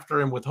swarm after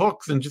him with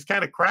hooks and just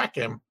kind of crack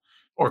him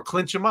or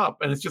clinch him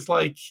up, and it's just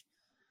like.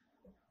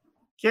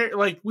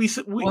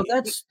 Well,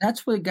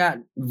 that's what got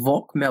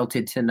Volk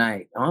melted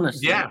tonight.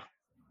 Honestly, yeah,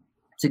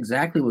 it's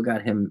exactly what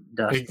got him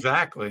dusted.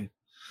 Exactly,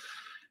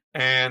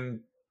 and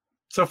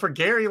so for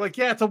Gary,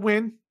 it's a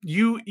win.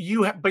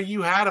 But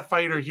you had a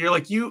fighter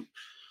here,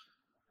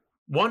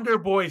 Wonder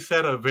Boy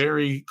set a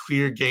very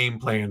clear game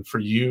plan for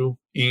you,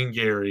 Ian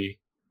Gary,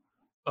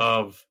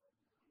 of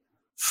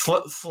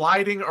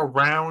sliding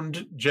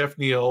around Jeff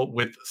Neal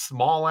with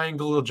small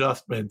angle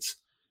adjustments.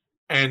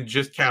 And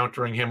just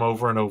countering him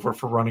over and over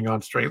for running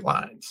on straight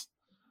lines.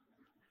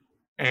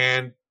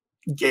 And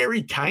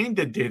Gary kind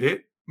of did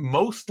it,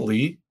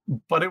 mostly,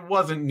 but it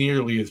wasn't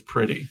nearly as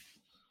pretty.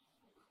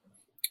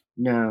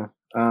 No.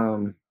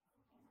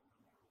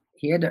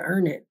 He had to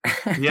earn it.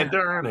 He had to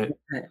earn it.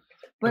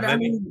 But I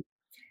mean,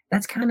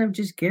 that's kind of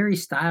just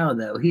Gary's style,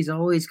 though. He's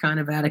always kind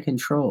of out of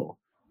control.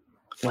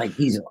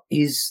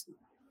 He's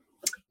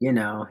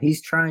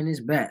trying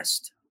his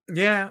best.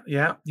 Yeah.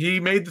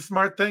 He made the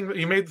smart thing.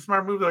 He made the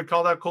smart move that I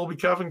called out Colby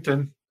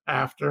Covington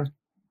after.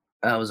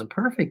 That was a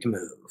perfect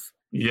move.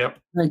 Yep.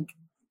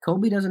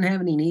 Colby doesn't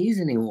have any knees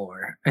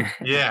anymore.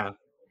 Yeah.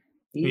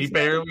 He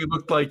barely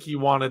looked like he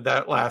wanted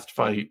that last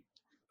fight.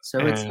 So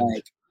it's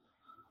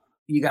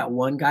you got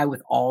one guy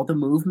with all the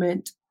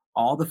movement,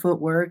 all the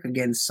footwork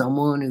against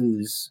someone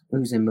who's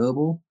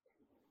immobile.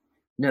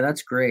 No,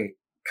 that's great.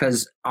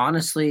 Because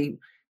honestly,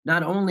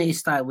 not only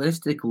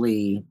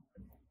stylistically,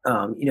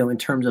 in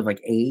terms of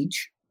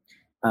age,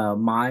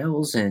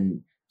 Miles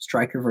and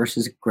striker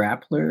versus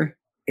grappler,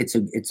 it's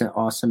an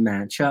awesome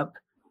matchup.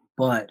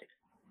 But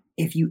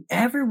if you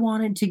ever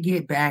wanted to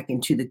get back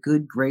into the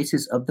good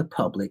graces of the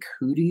public,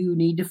 who do you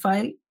need to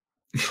fight?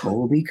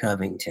 Colby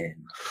Covington.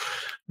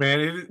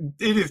 Man,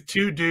 it is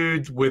 2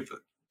 dudes with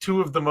 2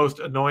 of the most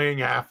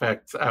annoying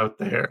affects out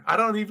there. I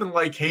don't even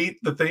hate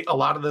a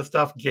lot of the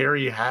stuff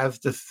Gary has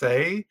to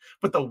say,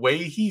 but the way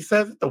he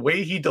says it, the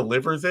way he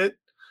delivers it,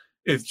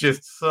 it's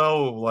just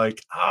so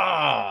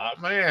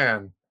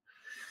man,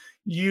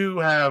 you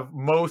have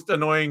most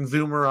annoying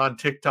Zoomer on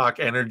TikTok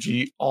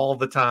energy all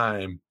the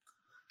time.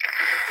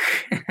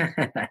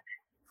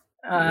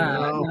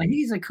 No,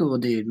 he's a cool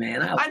dude,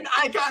 man.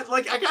 I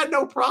got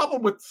no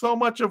problem with so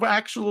much of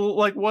actual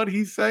what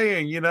he's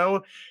saying.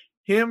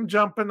 Him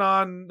jumping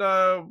on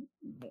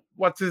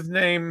what's his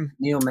name,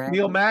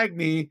 Neil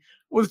Magny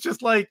was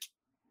just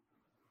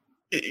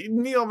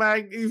Neil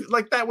Magny,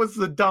 that was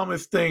the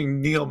dumbest thing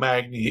Neil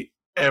Magny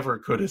ever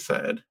could have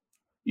said.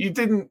 He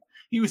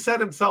set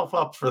himself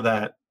up for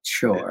that.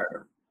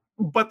 Sure.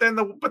 but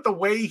the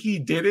way he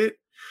did it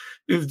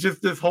is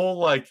just this whole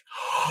like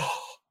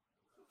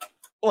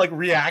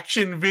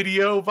reaction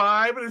video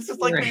vibe, and it's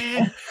just like,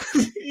 man,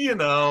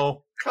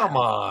 come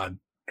on.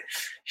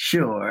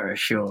 Sure.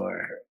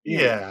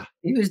 Yeah.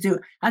 He was doing.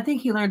 I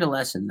think he learned a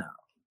lesson though.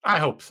 I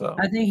hope so.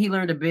 I think he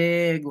learned a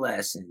big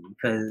lesson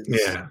because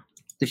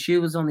the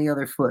shoe was on the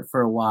other foot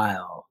for a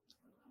while.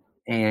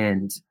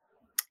 And,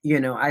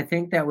 I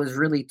think that was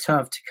really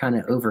tough to kind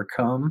of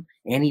overcome.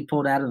 And he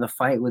pulled out of the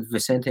fight with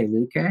Vicente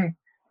Luque.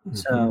 Mm-hmm.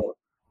 So,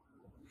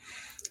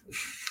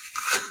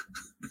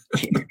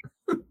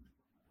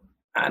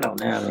 I don't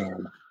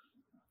know,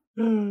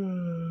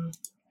 man.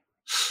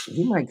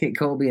 He might kick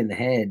Colby in the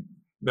head.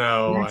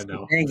 No, I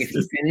know. If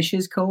he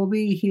finishes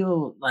Colby, he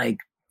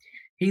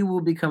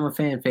will become a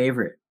fan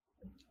favorite.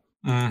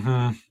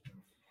 Mm-hmm.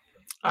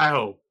 I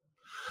hope.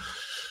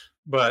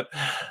 But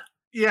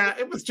yeah,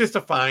 it was just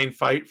a fine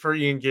fight for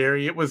Ian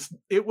Gary. It was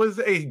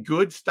a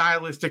good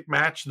stylistic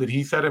match that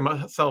he set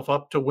himself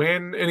up to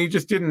win, and he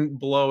just didn't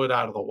blow it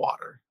out of the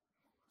water.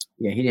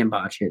 Yeah, he didn't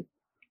botch it.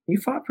 He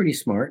fought pretty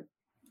smart.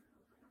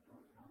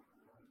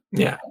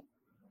 Yeah.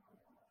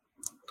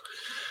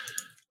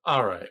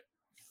 All right.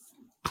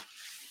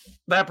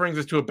 That brings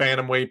us to a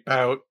bantamweight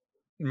bout.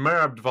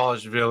 Merab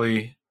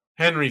Dvalishvili,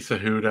 Henry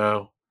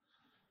Cejudo.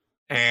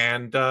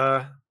 And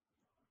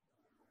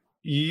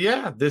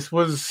this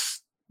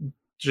was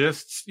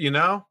just,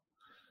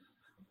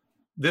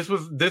 this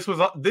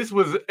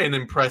was an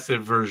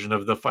impressive version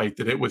of the fight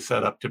that it was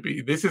set up to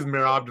be. This is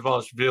Merab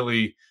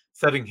Dvalishvili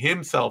setting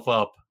himself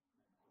up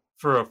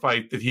for a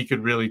fight that he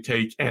could really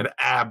take and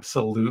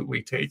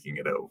absolutely taking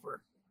it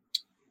over.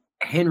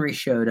 Henry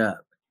showed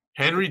up.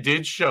 Henry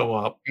did show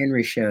up.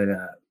 Henry showed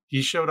up.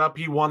 He showed up.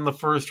 He won the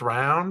first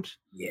round.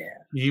 Yeah.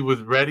 He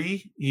was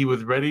ready. He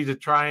was ready to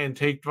try and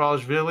take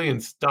Dvalishvili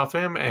and stuff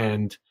him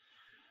and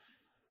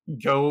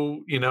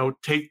go,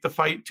 take the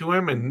fight to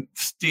him and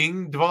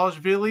sting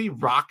Dvalishvili,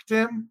 rocked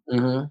him,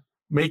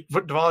 make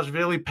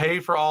Dvalishvili pay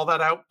for all that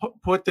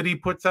output that he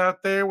puts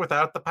out there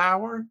without the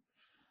power.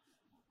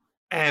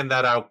 And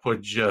that output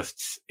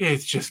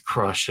it's just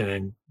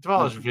crushing.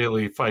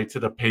 Dvalishvili fights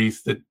at a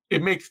pace that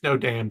it makes no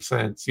damn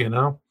sense,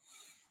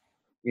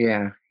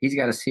 Yeah, he's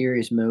got a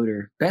serious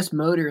motor. Best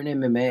motor in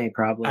MMA,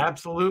 probably.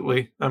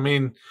 Absolutely. I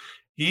mean,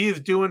 he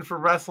is doing for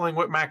wrestling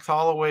what Max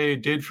Holloway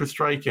did for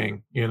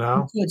striking,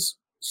 It's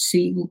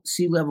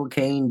C-level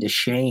Kane to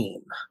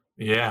shame.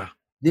 Yeah.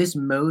 This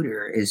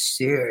motor is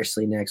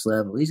seriously next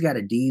level. He's got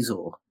a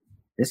diesel.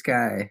 This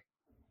guy,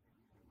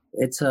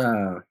 it's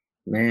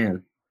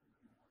man.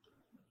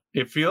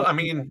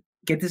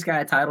 Get this guy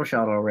a title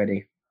shot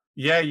already.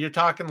 Yeah, you're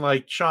talking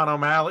like Sean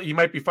O'Malley. He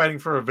might be fighting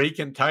for a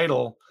vacant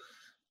title.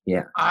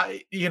 Yeah.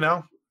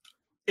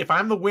 If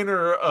I'm the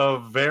winner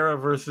of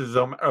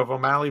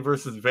O'Malley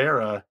versus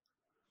Vera,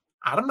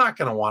 I'm not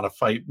going to want to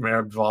fight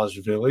Merab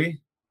Dvalishvili.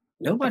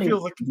 Nobody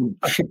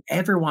should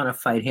ever want to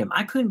fight him.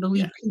 I couldn't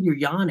believe Peter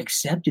Yan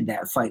accepted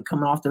that fight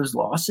coming off those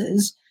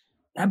losses.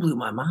 That blew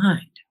my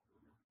mind.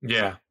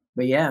 Yeah.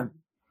 But yeah,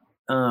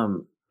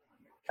 I'm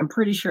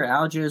pretty sure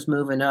Aljo's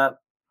moving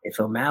up. If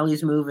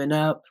O'Malley's moving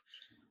up,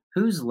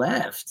 who's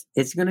left?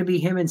 It's going to be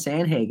him and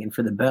Sandhagen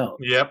for the belt.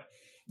 Yep.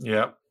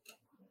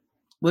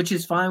 Which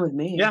is fine with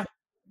me. Yeah.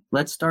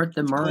 Let's start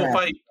the Murray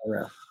fight.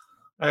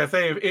 Like I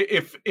say,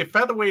 if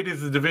featherweight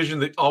is the division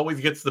that always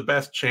gets the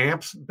best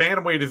champs,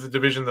 bantamweight is the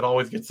division that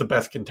always gets the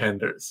best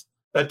contenders.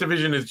 That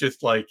division is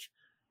just like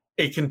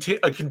a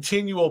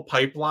continual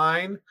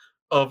pipeline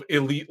of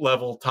elite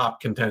level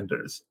top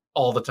contenders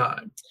all the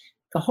time.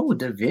 The whole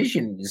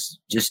division is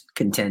just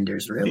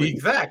contenders, really.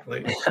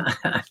 Exactly.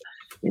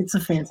 It's a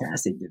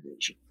fantastic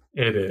division.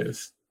 It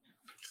is.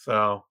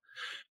 So,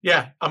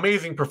 yeah,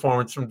 amazing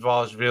performance from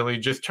Dvalishvili,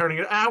 just turning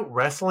it out,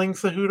 wrestling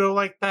Cejudo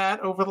like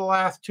that over the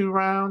last 2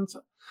 rounds. I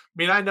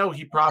mean, I know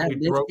he probably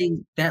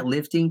that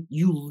lifting.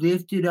 You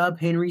lifted up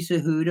Henry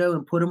Cejudo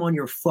and put him on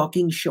your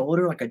fucking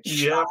shoulder like a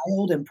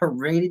child and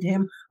paraded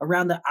him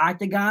around the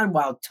octagon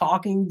while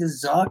talking to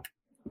Zuck.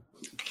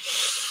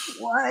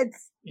 What?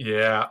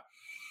 Yeah.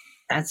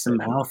 That's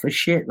some alpha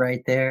shit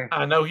right there.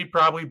 I know he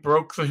probably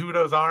broke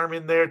Cejudo's arm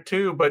in there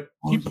too, but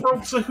he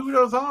broke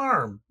Cejudo's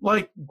arm.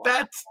 Like,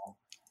 that's,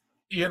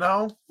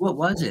 What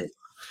was it?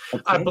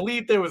 Okay. I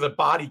believe there was a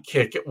body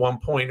kick at one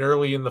point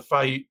early in the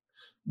fight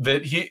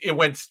that it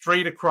went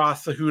straight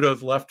across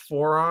Cejudo's left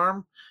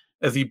forearm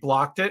as he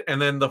blocked it,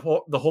 and then the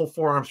whole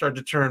forearm started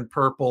to turn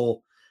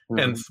purple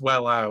and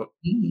swell out.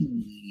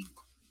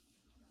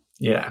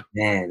 Yeah.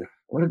 Man,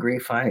 what a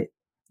great fight.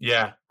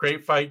 Yeah,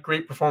 great fight,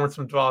 great performance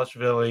from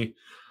Dvalishvili.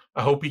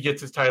 I hope he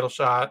gets his title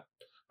shot.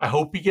 I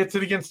hope he gets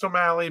it against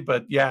O'Malley,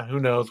 but yeah,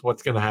 who knows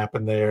what's going to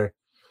happen there.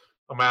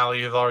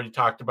 O'Malley has already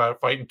talked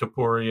about fighting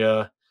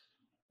Topuria,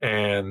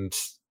 and,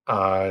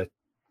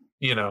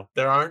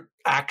 there aren't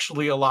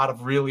actually a lot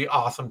of really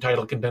awesome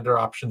title contender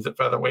options at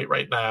featherweight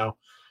right now,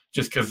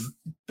 just because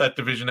that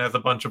division has a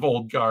bunch of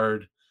old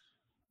guard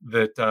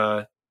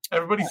that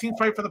everybody's seen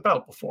fight for the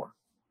belt before.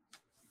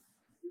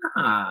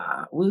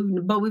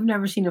 We've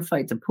never seen him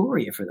fight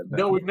Topuria for the belt.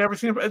 No, we've never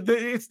seen him.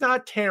 It's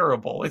not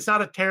terrible. It's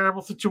not a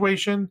terrible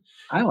situation.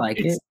 I like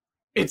it.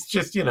 It's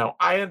just,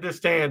 I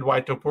understand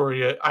why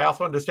Topuria. I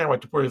also understand why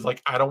Topuria is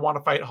like, I don't want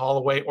to fight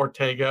Holloway,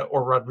 Ortega,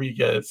 or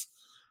Rodriguez.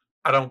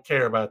 I don't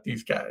care about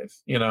these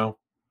guys.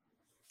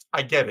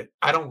 I get it.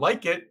 I don't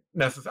like it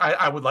necessarily.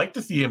 I would like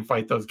to see him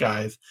fight those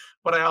guys,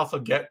 but I also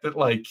get that,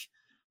 like,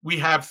 we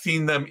have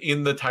seen them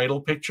in the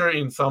title picture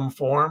in some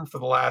form for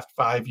the last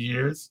 5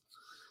 years,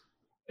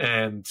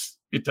 and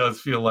it does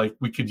feel like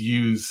we could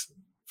use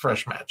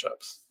fresh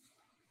matchups.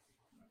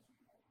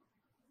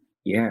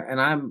 Yeah, and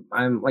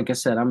I'm like I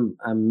said,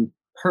 I'm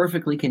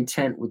perfectly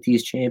content with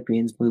these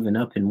champions moving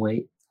up in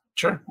weight.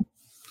 Sure.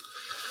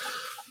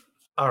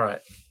 All right.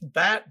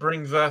 That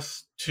brings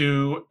us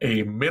to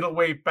a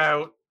middleweight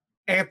bout.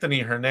 Anthony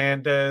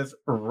Hernandez,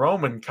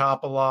 Roman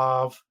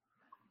Kopylov,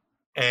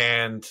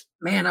 and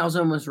man, I was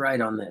almost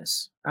right on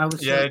this.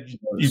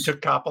 You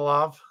took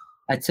Kopylov?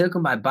 I took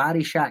him by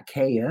body shot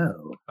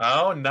KO.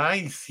 Oh,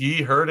 nice.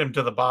 He hurt him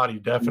to the body,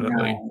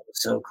 definitely. No,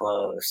 so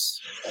close.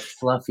 But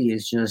Fluffy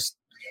is just,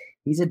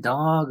 he's a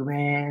dog,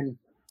 man.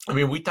 I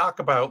mean, we're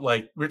talking about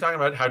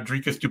how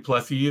Dricus du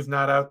Plessis is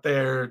not out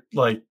there,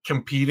 like,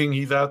 competing.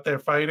 He's out there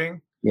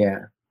fighting. Yeah.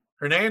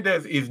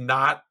 Hernandez is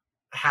not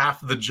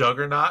half the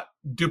juggernaut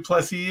du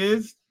Plessis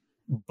is,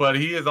 but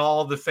he is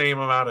all the same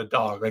amount of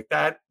dog. Like,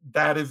 that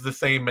is the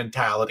same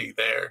mentality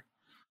there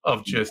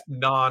of just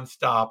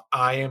nonstop.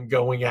 I am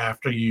going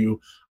after you.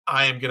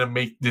 I am going to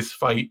make this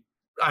fight.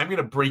 I'm going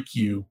to break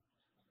you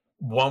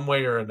one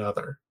way or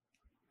another.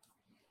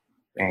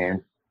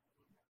 Man,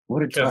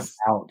 what a tough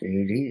out,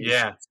 dude.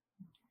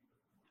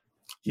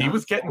 He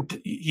was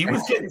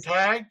getting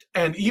tagged,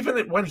 and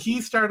even when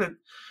he started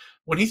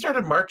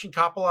marching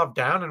Kopylov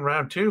down in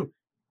round 2,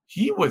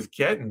 he was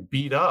getting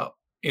beat up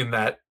in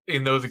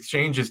those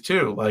exchanges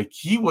too. Like,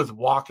 he was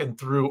walking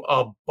through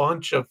a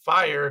bunch of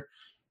fire,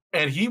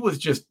 and he was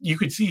just, you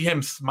could see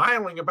him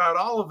smiling about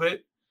all of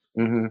it.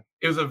 Mm-hmm.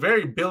 It was a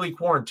very Billy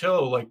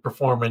Quarantillo like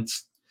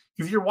performance,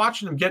 because you're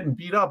watching him getting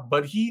beat up,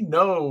 but he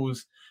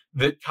knows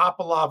that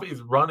Kopylov is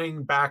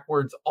running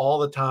backwards all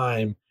the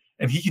time,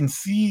 and he can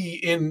see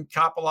in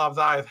Kopylov's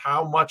eyes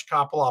how much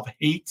Kopylov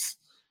hates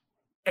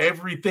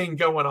everything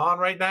going on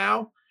right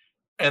now,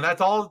 and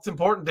that's all that's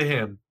important to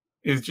him.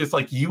 Is just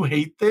like, you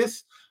hate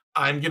this,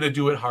 I'm going to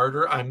do it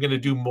harder. I'm going to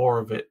do more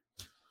of it.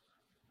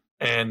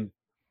 And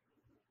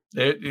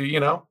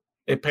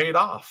it paid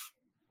off.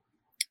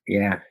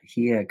 Yeah.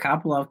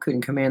 Kopylov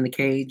couldn't command the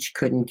cage,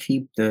 couldn't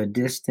keep the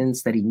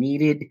distance that he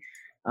needed,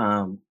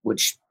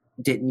 which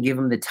didn't give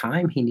him the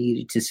time he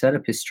needed to set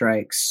up his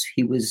strikes.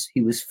 He was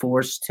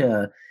forced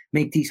to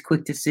make these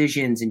quick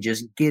decisions and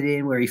just get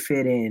in where he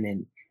fit in.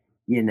 And,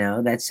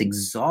 that's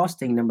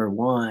exhausting, number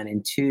one.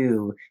 And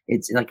two,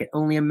 it's like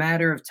only a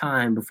matter of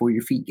time before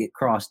your feet get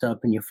crossed up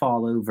and you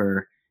fall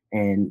over.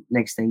 And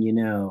next thing you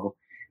know,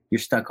 you're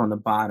stuck on the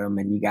bottom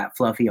and you got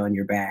Fluffy on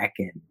your back.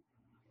 And,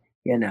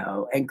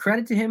 and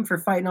credit to him for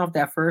fighting off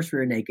that first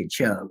rear naked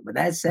choke. But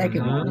that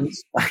second one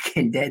was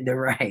fucking dead to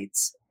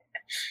rights.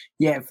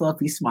 Yeah,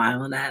 Fluffy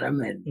smiling at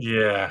him. And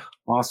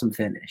awesome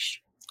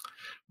finish.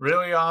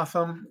 Really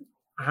awesome.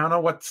 I don't know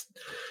what's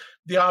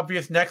the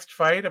obvious next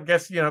fight. I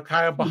guess,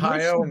 Kyle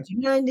Bahayo.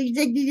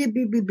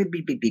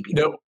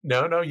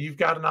 No, you've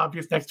got an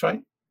obvious next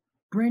fight.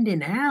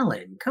 Brendan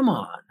Allen, come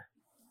on.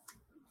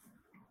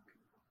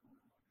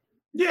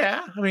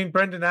 Yeah, I mean,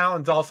 Brendan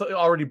Allen's also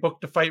already booked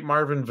to fight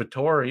Marvin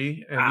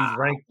Vettori, and he's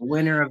ranked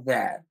winner of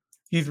that.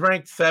 He's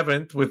ranked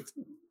 7th with,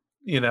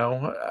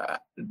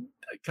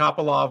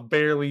 Kopylov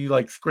barely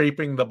like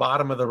scraping the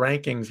bottom of the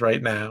rankings right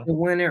now. The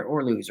winner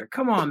or loser.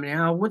 Come on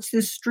now. What's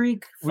this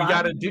streak? We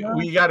gotta do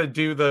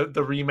the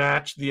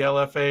rematch, the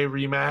LFA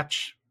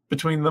rematch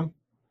between them.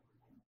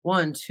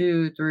 1,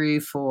 2, 3,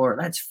 4.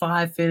 That's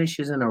 5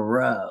 finishes in a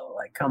row.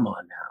 Like, come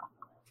on now.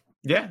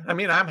 Yeah, I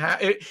mean, I'm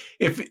happy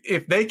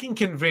if they can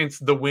convince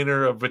the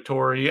winner of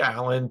Vettori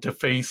Allen to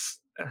face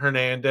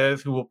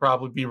Hernandez, who will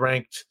probably be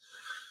ranked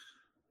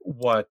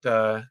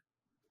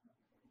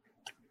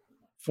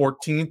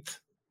 14th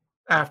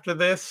after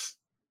this,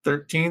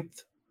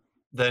 13th,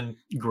 then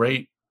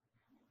great.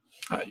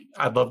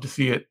 I'd love to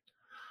see it.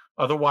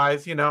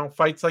 Otherwise,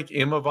 fights like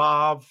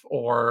Imavov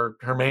or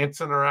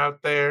Hermanson are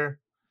out there.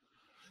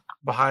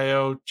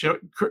 Bahayo,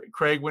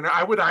 Craig winner.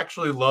 I would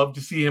actually love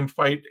to see him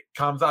fight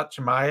Khamzat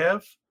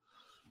Chimaev,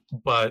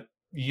 but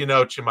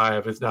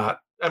Chimaev is not.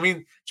 I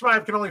mean,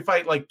 Chimaev can only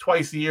fight like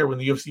twice a year when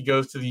the UFC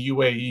goes to the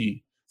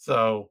UAE.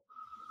 So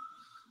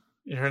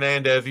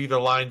Hernandez either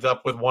lines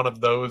up with one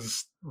of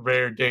those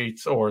rare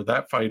dates or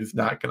that fight is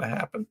not going to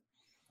happen.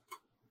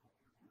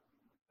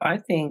 I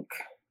think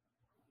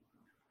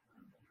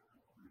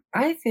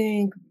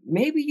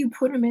maybe you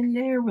put him in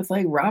there with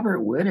like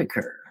Robert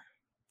Whittaker.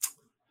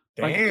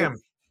 Damn.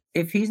 Like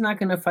if he's not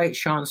going to fight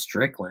Sean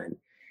Strickland,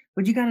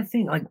 but you got to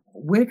think like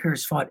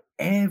Whittaker's fought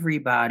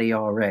everybody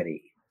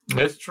already.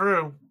 It's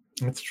true.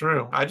 It's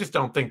true. I just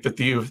don't think that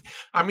the UFC,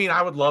 I mean,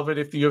 I would love it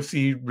if the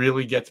UFC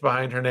really gets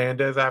behind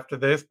Hernandez after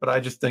this, but I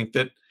just think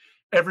that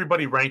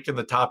everybody ranked in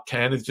the top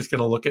 10 is just going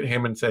to look at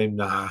him and say,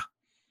 nah.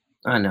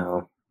 I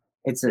know.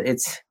 It's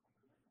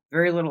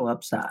very little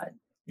upside.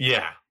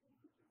 Yeah.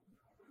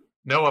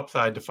 No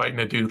upside to fighting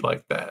a dude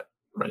like that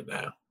right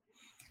now.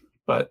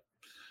 But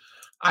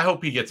I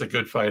hope he gets a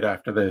good fight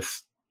after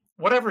this.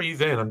 Whatever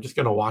he's in, I'm just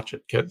going to watch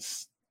it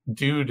because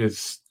dude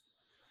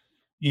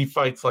he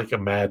fights like a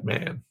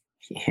madman.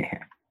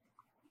 Yeah.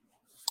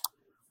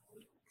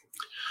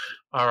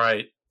 All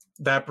right.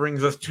 That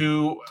brings us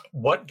to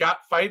what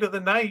got fight of the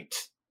night.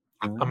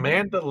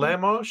 Amanda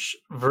Lemos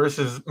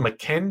versus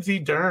Mackenzie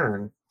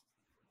Dern.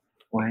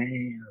 Wow.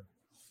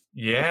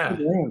 Yeah.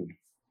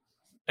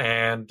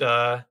 And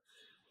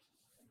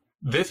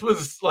this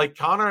was like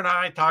Connor and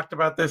I talked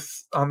about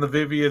this on the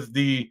Vivi as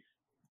the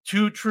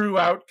two true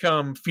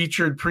outcome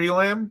featured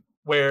prelim,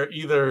 where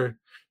either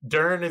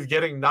Dern is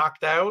getting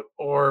knocked out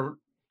or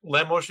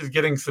Lemos is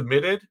getting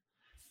submitted.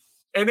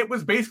 And it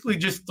was basically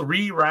just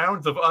 3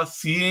 rounds of us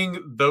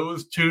seeing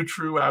those two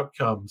true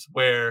outcomes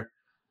where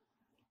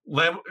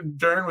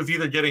Dern was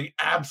either getting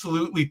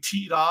absolutely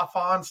teed off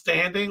on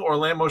standing or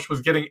Lemos was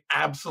getting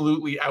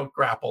absolutely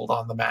out-grappled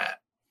on the mat.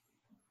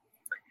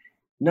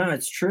 No,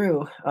 it's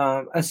true.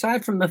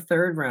 Aside from the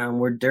 3rd round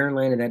where Dern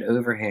landed that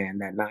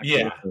overhand, that knocked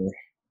over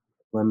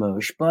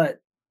Lemos.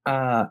 But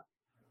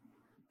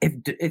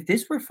if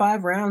this were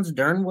 5 rounds,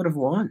 Dern would have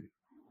won.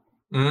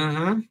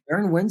 Mm-hmm.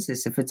 Dern wins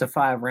this if it's a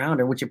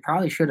 5-rounder, which it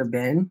probably should have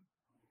been.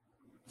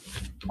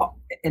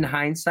 In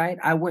hindsight,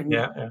 I wouldn't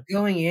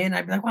going in.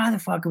 I'd be like, "Why the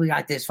fuck we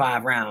got this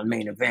 5-round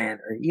main event?"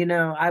 Or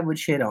I would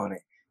shit on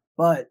it.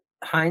 But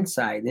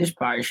hindsight, this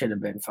probably should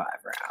have been 5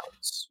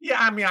 rounds. Yeah,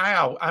 I mean,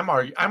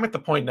 I'm at the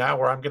point now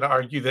where I'm going to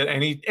argue that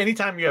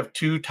anytime you have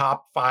 2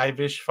 top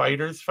 5-ish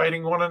fighters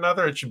fighting one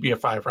another, it should be a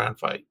 5-round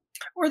fight.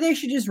 Or they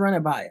should just run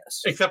it by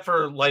us. Except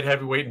for light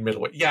heavyweight and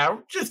middleweight. Yeah,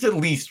 just at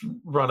least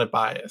run it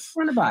by us.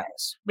 Run it by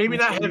us. Maybe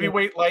not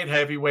heavyweight, light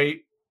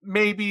heavyweight.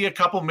 Maybe a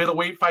couple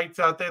middleweight fights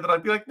out there that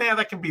I'd be like, nah,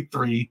 that can be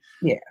 3.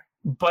 Yeah.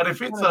 But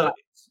if it's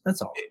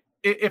that's all.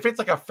 If it's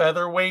like a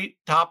featherweight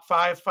top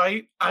 5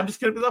 fight, I'm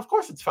just going to be, of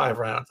course it's 5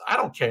 rounds. I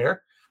don't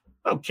care.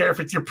 I don't care if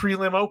it's your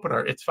prelim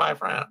opener. It's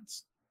 5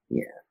 rounds.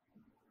 Yeah.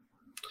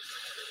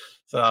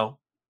 So,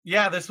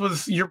 yeah,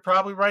 you're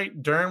probably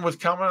right. Dern was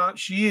coming on.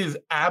 She is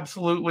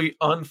absolutely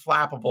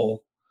unflappable.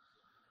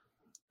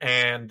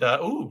 And,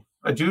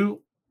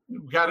 you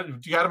got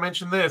to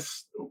mention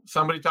this.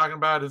 Somebody talking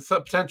about his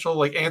potential,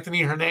 like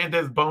Anthony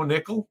Hernandez, Bo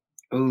Nickel.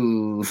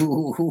 Ooh.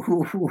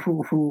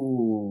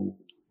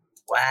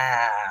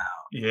 Wow.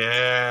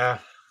 Yeah.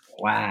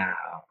 Wow.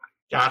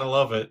 Gotta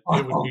love it.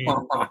 It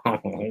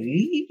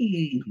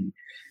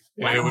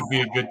would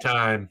be a good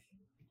time.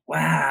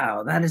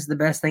 Wow, that is the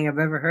best thing I've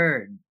ever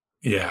heard.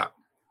 Yeah,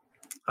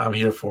 I'm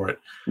here for it.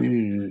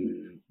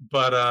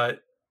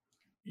 But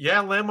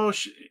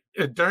Lemos,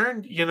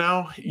 Dern,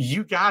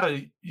 you've got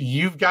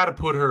to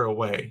put her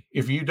away.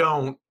 If you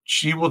don't,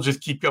 she will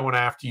just keep going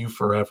after you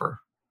forever.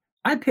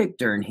 I picked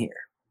Dern here.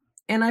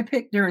 And I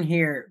picked Dern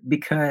here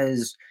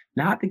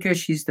not because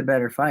she's the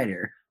better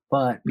fighter,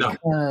 but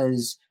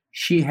because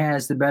she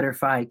has the better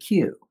fight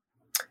IQ.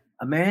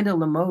 Amanda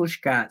Lemos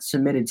got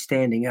submitted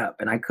standing up,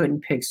 and I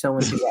couldn't pick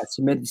someone who got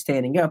submitted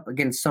standing up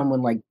against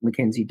someone like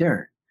Mackenzie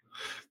Dern.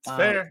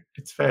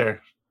 It's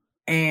fair.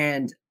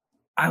 And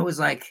I was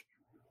like,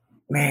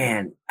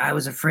 man, I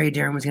was afraid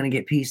Dern was going to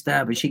get pieced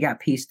up, and she got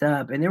pieced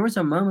up. And there was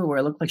a moment where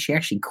it looked like she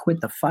actually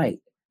quit the fight.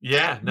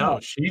 Yeah, no,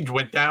 she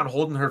went down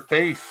holding her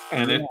face,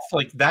 and it's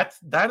like that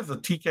is a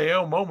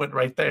TKO moment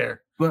right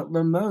there. But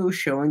Lemos,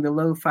 showing the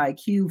low fight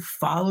IQ,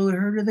 followed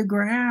her to the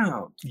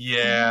ground.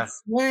 Yeah.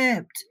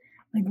 Slipped.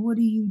 Like, what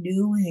are you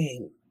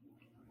doing?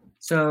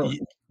 So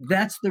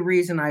that's the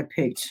reason I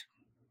picked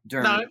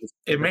Dern. No,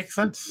 it makes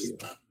sense.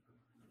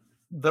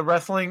 The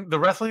wrestling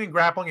and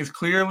grappling is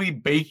clearly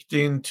baked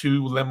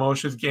into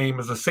Lemos's game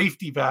as a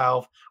safety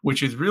valve,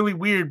 which is really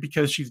weird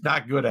because she's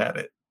not good at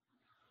it.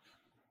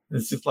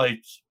 It's just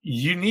like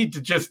you need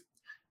to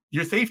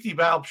your safety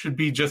valve should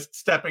be just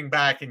stepping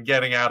back and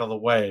getting out of the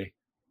way.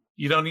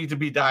 You don't need to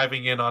be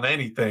diving in on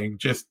anything.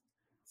 Just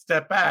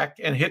step back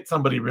and hit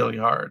somebody really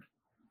hard.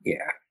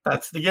 Yeah.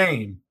 That's the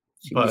game.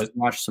 But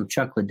watch some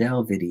Chuck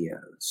Liddell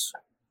videos.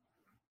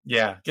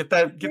 Yeah. Get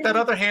that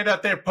other hand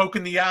out there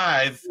poking the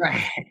eyes.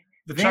 Right.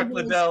 The Chuck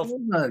Liddell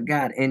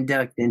got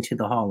inducted into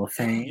the Hall of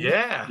Fame.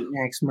 Yeah.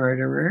 The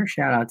ex-murderer.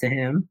 Shout out to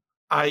him.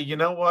 You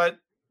know what?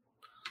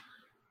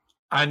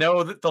 I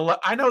know the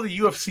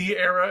UFC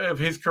era of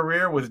his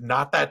career was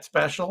not that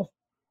special.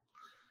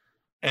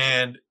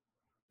 And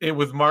it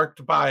was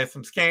marked by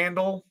some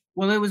scandal.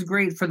 Well, it was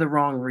great for the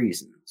wrong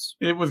reasons.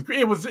 It was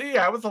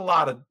a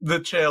lot of the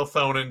Chael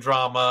Sonnen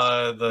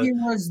drama. He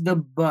was the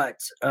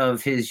butt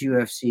of his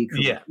UFC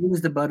career. Yeah. He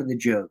was the butt of the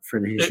joke for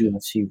his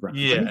UFC run.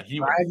 Yeah. His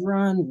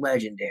run,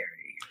 legendary.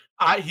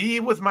 He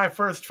was my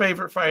first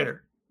favorite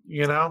fighter,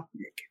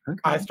 Okay.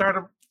 I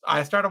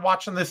started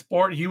watching this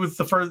sport. He was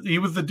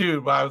the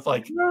dude, but I was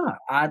like,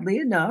 oddly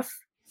enough,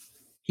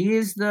 He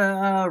is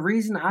the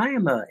reason I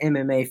am a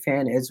MMA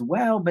fan as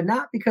well, but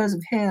not because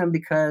of him,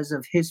 because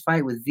of his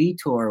fight with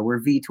Vitor,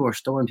 where Vitor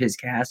stormed his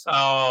castle.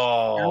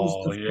 That was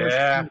Oh, the first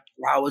yeah. time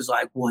where I was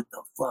like, what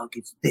the fuck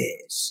is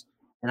this?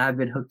 And I've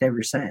been hooked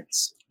ever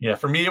since. Yeah,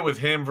 for me, it was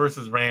him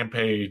versus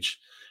Rampage,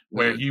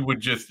 where he would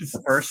just...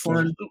 The first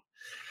one?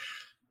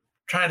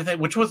 Trying to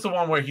think, which was the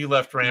one where he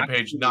left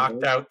Rampage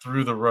knocked out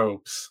through the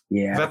ropes?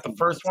 Yeah. Is that the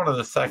first one or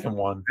the second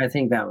one? I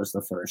think that was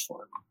the first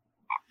one.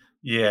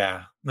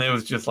 Yeah. It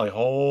was just like,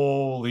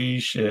 holy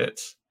shit.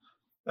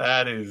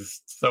 That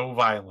is so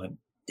violent.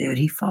 Dude,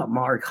 he fought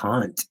Mark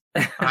Hunt.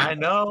 I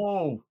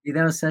know. Dude,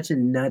 that was such a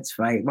nuts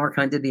fight. Mark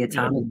Hunt did the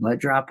atomic butt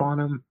drop on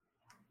him.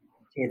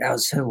 Dude, that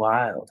was so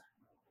wild.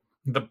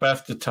 The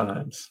best of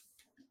times.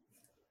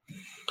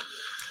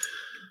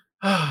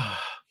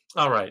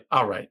 All right.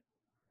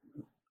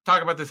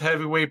 Talk about this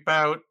heavyweight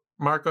bout.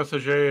 Marcos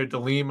Rogerio de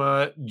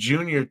Lima,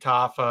 Junior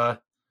Tafa.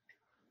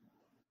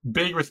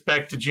 Big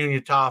respect to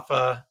Junior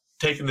Tafa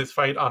taking this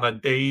fight on a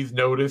day's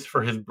notice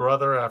for his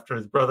brother after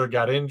his brother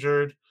got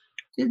injured.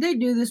 Did they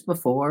do this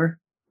before?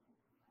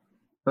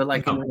 But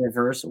like in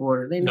reverse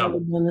order? They never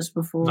done this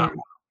before?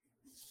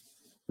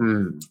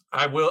 No.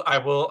 I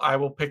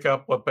will pick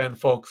up what Ben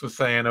Folks was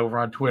saying over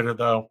on Twitter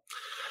though.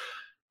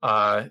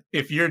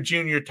 If you're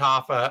Junior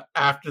Tafa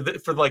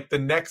for like the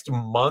next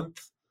month,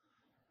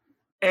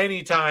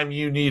 anytime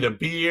you need a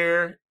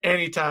beer,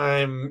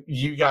 anytime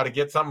you got to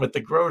get something at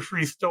the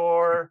grocery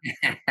store,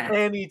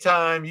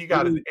 anytime you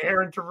got an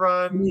errand to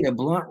run, you need a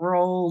blunt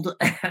rolled.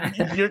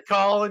 You're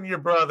calling your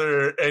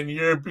brother and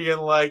you're being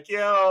like,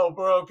 yo,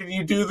 bro, can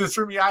you do this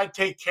for me? I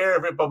take care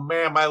of it, but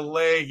man, my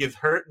leg is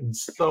hurting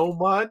so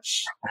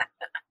much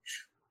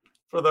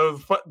for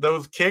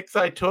those kicks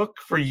I took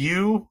for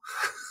you.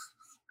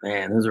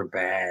 Man, those are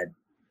bad.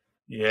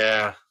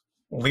 Yeah.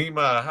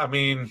 Lima, I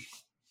mean...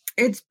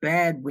 It's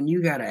bad when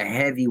you got a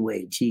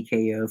heavyweight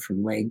TKO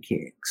from leg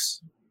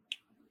kicks.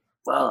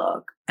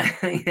 Fuck.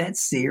 That's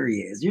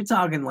serious. You're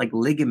talking like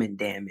ligament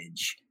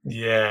damage.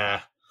 Yeah.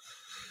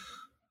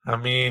 I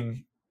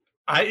mean,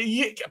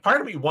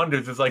 part of me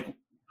wonders is like,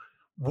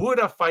 would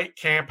a fight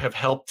camp have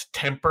helped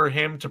temper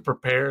him to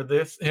prepare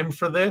him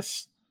for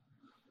this?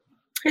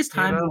 His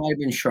timing might have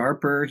been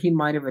sharper. He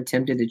might have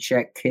attempted to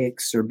check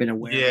kicks or been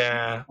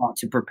aware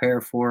to prepare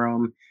for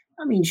them.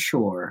 I mean,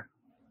 sure.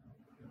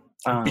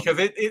 Because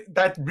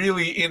that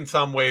really, in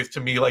some ways, to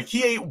me, like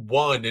he ate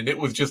one, and it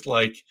was just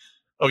like,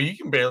 oh, you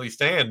can barely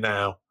stand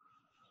now,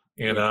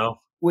 you know.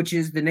 Which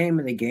is the name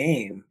of the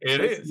game.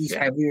 It is. These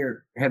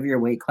heavier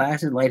weight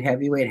classes, light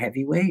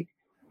heavyweight.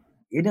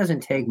 It doesn't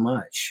take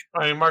much.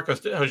 I mean,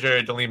 Marcos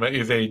Rogerio de Lima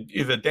is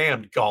a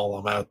damned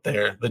golem out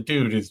there. The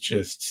dude is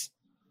just.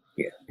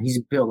 Yeah, he's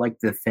built like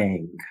the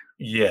Thing.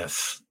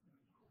 Yes.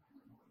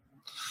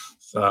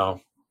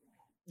 So,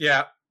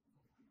 yeah.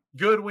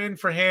 Good win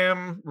for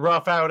him.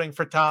 Rough outing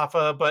for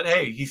Tafa. But,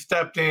 hey, he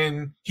stepped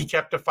in. He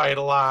kept the fight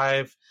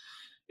alive.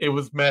 It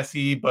was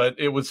messy, but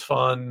it was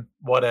fun.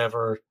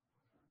 Whatever.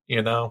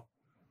 You know?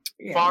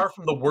 Yeah. Far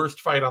from the worst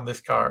fight on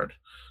this card.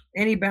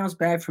 And he bounced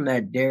back from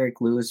that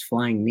Derek Lewis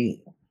flying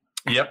knee.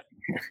 Yep.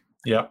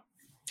 Yep.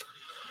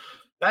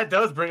 That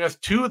does bring us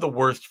to the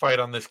worst fight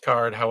on this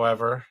card,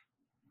 however.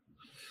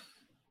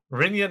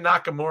 Rinya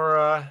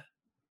Nakamura,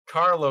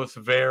 Carlos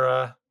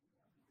Vera,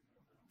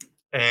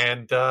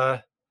 and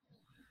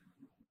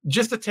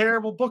just a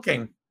terrible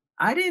booking.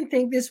 I didn't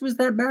think this was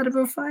that bad of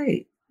a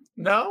fight.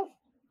 No?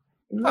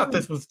 I thought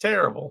this was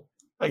terrible.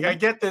 Like I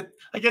get that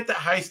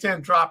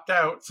Highstand dropped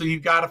out, so you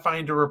got to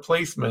find a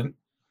replacement.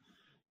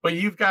 But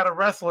you've got a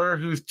wrestler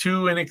who's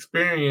too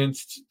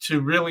inexperienced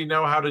to really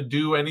know how to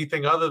do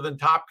anything other than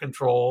top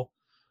control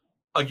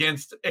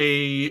against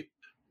a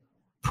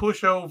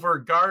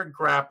pushover guard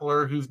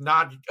grappler who's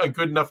not a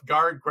good enough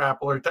guard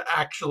grappler to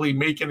actually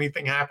make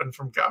anything happen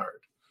from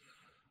guard.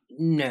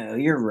 No,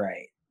 you're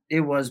right. It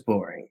was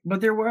boring,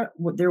 but there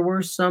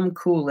were some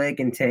cool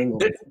leg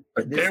entanglements.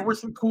 There were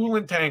some cool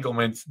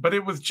entanglements, but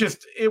it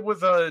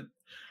was a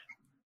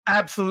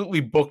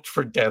absolutely booked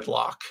for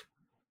deadlock.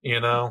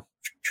 You know,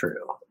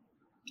 true.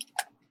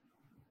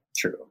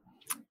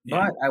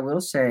 Yeah. But I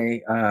will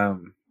say, how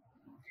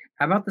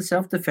about the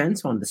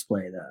self-defense on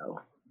display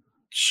though?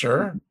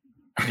 Sure.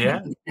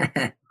 Yeah.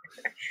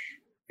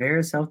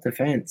 Very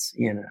self-defense,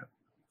 you know.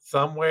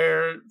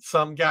 Somewhere,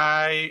 some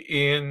guy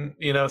in,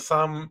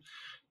 some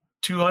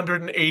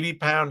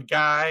 280-pound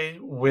guy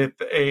with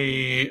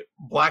a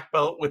black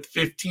belt with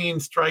 15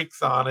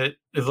 strikes on it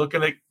is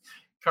looking at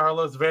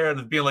Carlos Vera and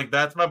is being like,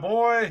 that's my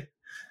boy.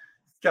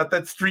 Got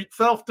that street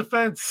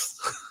self-defense.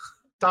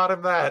 Taught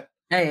him that.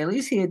 Hey, at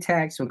least he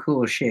attacked some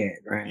cool shit,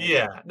 right?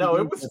 Yeah. No,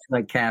 it was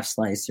like calf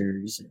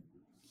slicers.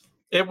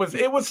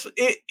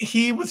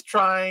 He was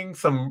trying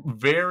some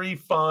very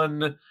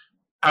fun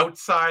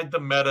outside the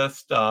meta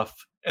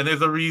stuff. And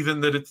there's a reason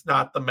that it's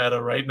not the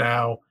meta right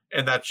now.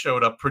 And that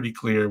showed up pretty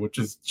clear, which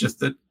is just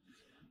that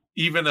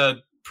even a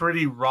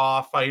pretty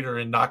raw fighter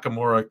in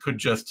Nakamura could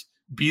just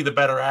be the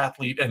better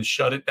athlete and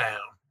shut it down.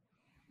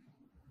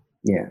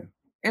 Yeah.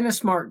 And a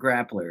smart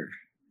grappler.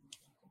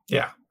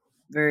 Yeah.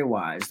 Very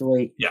wise. The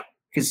way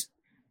because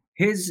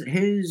his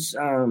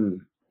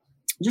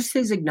just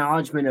his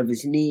acknowledgement of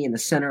his knee in the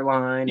center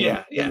line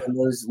and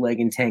those leg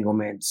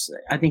entanglements.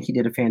 I think he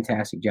did a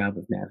fantastic job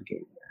of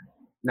navigating that.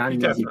 Not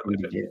an easy thing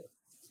to do.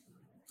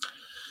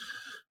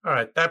 All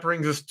right, that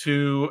brings us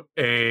to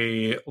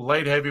a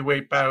light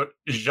heavyweight bout.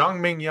 Zhang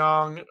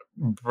Mingyang,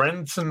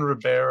 Brenson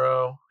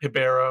Ribeiro.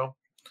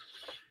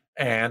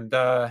 And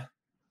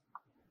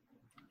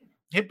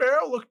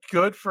Ribeiro looked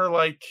good for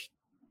like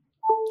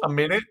a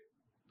minute.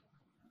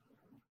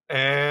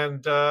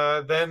 And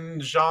then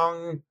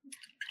Zhang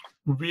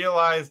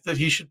realized that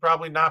he should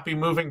probably not be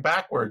moving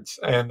backwards.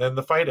 And then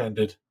the fight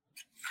ended.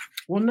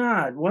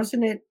 Well,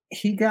 wasn't it?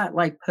 He got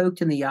like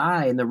poked in the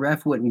eye, and the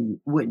ref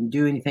wouldn't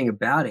do anything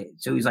about it.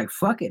 So he's like,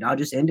 "Fuck it, I'll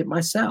just end it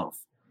myself,"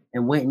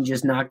 and went and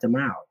just knocked him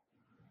out.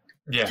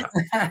 Yeah,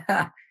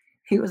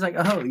 he was like,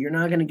 "Oh, you're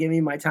not going to give me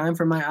my time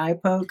for my eye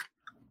poke?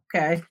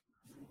 Okay,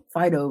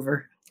 fight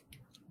over."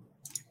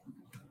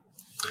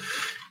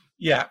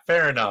 Yeah,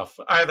 fair enough.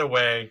 Either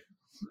way,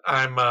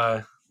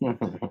 I'm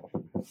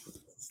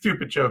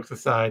stupid jokes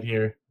aside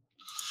here.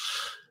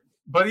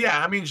 But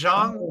yeah, I mean,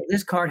 Zhang. Oh,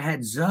 this card had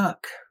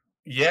Zuck.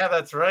 Yeah,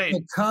 that's right.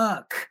 The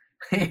cuck.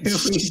 Here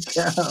we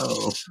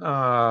go.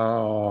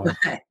 Oh.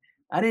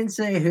 I didn't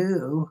say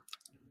who.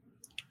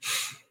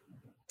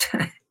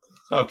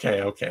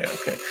 Okay.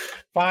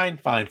 Fine.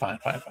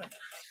 Zhang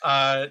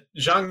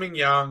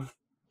Mingyang.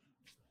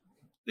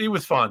 It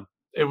was fun.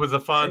 It was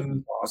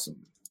awesome.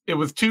 It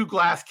was two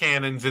glass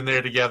cannons in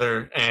there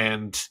together,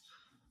 and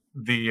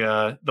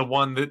the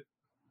one that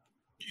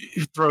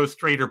throws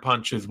straighter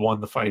punches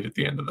won the fight at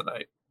the end of the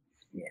night.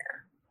 Yeah,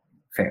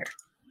 fair.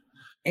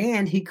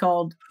 And he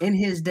called in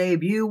his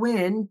debut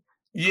win.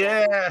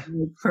 Yeah,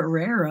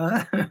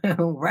 Pereira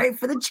right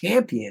for the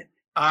champion.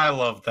 I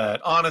love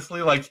that.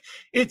 Honestly, like,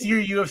 it's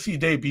your UFC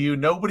debut.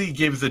 Nobody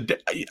gives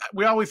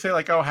we always say,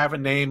 like, oh, have a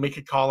name, make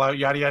a call out,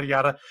 yada, yada,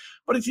 yada.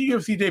 But it's your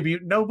UFC debut.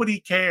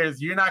 Nobody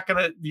cares. Your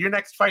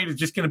next fight is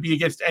just going to be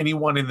against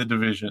anyone in the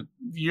division.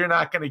 You're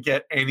not going to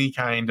get any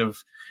kind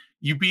of,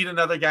 you beat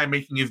another guy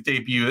making his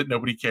debut that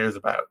nobody cares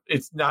about.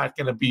 It's not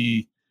going to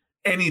be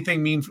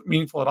anything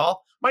meaningful at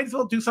all. Might as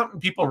well do something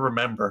people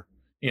remember,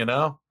 you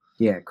know?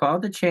 Yeah, call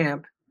the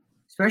champ,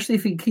 especially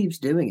if he keeps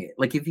doing it.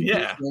 Like if he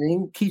keeps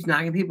winning, keeps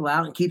knocking people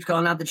out, and keeps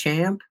calling out the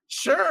champ.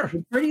 Sure.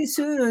 Pretty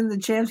soon, the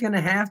champ's going to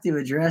have to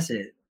address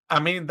it. I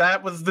mean,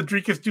 that was the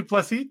Dricus du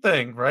Plessis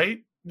thing, right?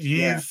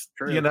 He's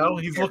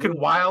looking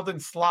wild and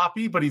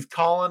sloppy, but he's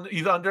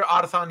under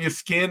Adesanya's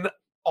skin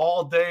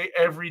all day,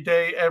 every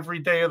day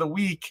of the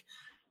week.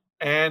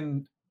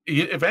 And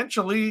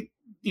eventually,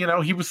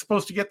 he was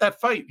supposed to get that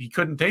fight. He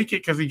couldn't take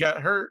it because he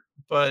got hurt,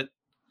 but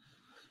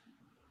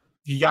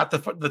he got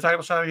the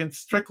title shot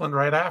against Strickland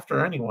right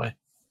after anyway.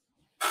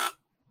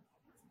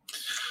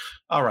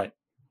 All right.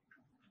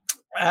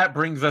 That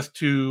brings us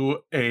to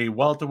a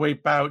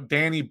welterweight bout.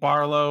 Danny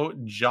Barlow,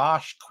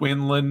 Josh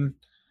Quinlan.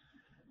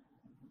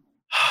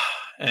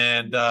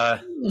 And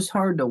it was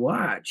hard to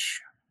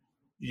watch.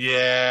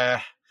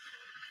 Yeah.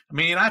 I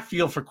mean, I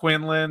feel for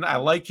Quinlan. I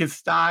like his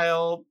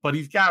style, but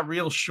he's got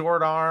real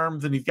short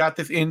arms, and he's got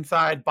this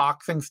inside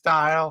boxing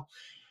style.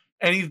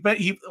 And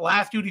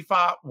last dude he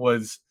fought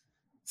was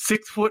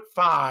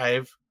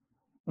 6'5"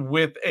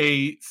 with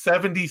a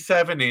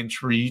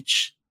 77-inch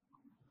reach.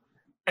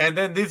 And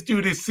then this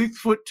dude is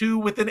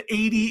 6'2" with an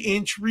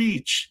 80-inch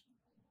reach.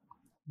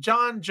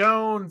 John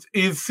Jones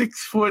is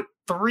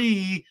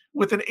 6'3"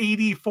 with an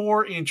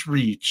 84-inch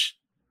reach.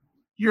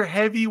 Your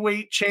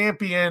heavyweight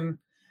champion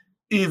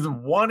is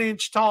 1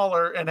 inch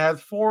taller and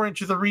has 4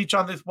 inches of reach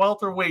on this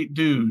welterweight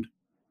dude.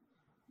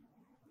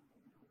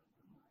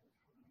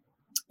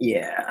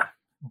 Yeah.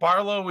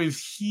 Barlow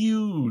is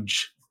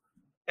huge.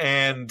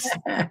 And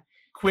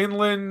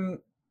Quinlan,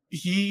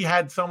 he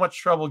had so much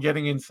trouble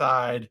getting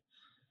inside.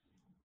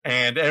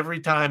 And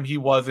every time he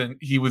was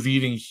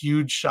eating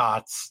huge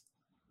shots.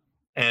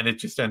 And it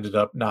just ended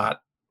up not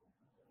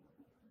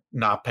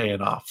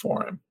paying off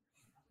for him.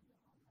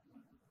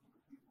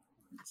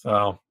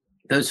 So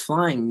those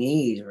flying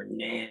knees were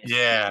nasty.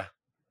 Yeah.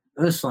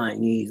 Those flying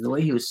knees, the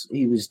way he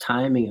was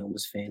timing them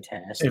was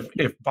fantastic.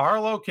 If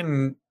Barlow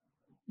can,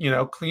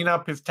 clean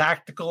up his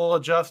tactical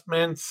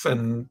adjustments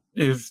and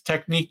his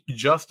technique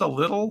just a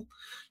little,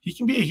 he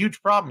can be a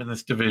huge problem in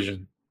this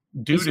division.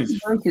 Dude he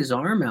broke his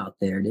arm out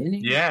there, didn't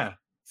he? Yeah.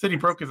 Said he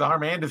broke his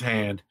arm and his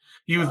hand.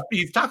 He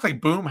talks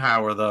like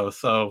Boomhauer though,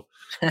 so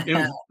it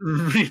was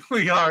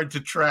really hard to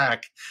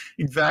track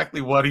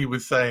exactly what he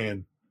was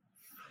saying.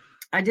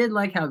 I did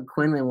like how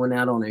Quinlan went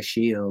out on a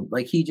shield.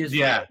 Like he just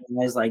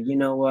was like, you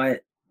know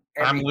what?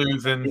 I'm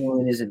losing.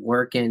 Doing isn't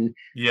working.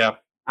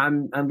 Yep.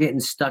 I'm getting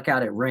stuck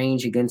out at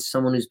range against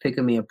someone who's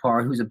picking me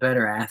apart, who's a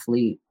better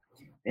athlete.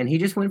 And he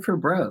just went for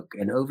broke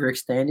and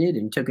overextended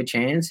and took a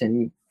chance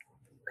and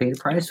paid a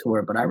price for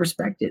it. But I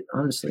respect it,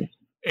 honestly.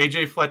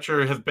 AJ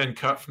Fletcher has been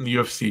cut from the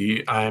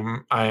UFC.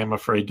 I am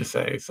afraid to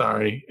say.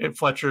 Sorry.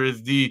 Fletcher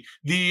is the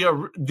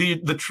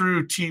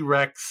true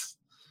T-Rex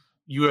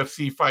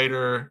UFC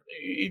fighter,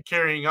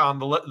 carrying on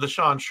the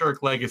Sean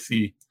Shirk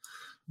legacy,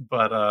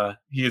 but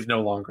he is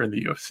no longer in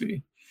the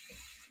UFC.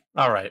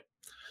 All right.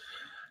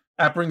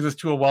 That brings us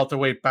to a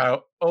welterweight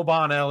bout.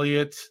 Oban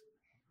Elliott,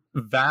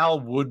 Val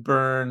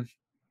Woodburn,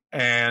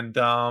 and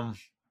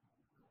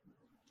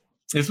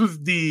this was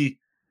these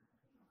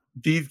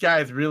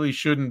guys really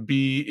shouldn't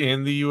be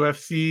in the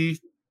UFC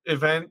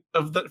event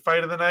of the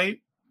fight of the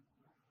night.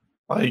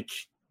 Like,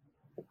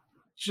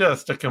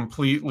 just a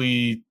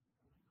completely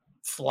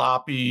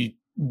sloppy,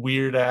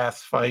 weird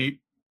ass fight.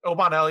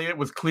 Oban Elliott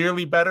was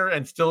clearly better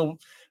and still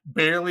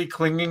barely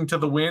clinging to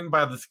the win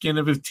by the skin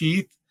of his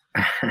teeth.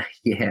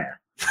 Yeah.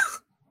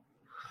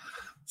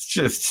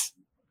 It's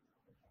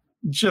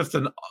just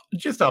an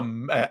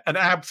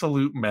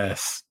absolute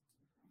mess.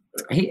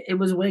 It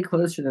was way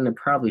closer than it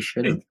probably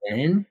should have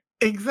been.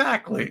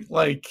 Exactly.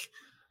 Like,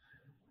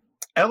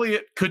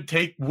 Elliott could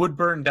take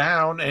Woodburn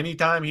down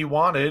anytime he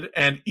wanted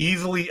and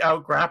easily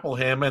out-grapple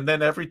him, and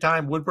then every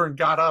time Woodburn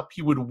got up,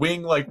 he would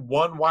wing like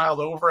one wild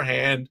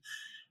overhand,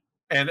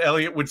 and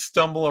Elliott would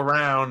stumble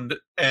around,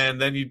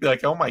 and then you'd be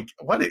like, oh my,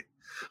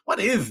 what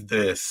is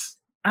this?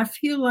 I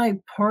feel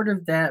like part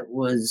of that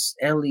was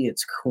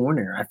Elliott's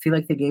corner. I feel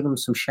like they gave him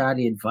some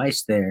shoddy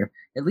advice there,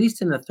 at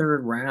least in the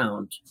third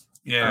round.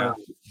 Yeah.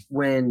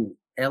 When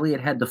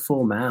Elliott had the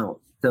full mount,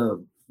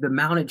 the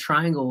mounted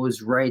triangle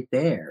was right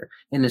there,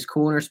 and his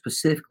corner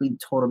specifically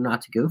told him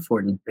not to go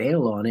for it and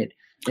bail on it,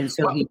 and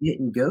so he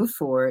didn't go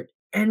for it,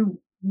 and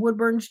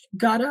Woodburn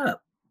got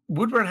up.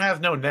 Woodburn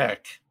has no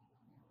neck.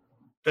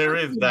 There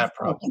is that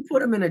problem. He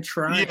put him in a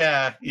triangle.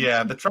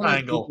 Yeah, the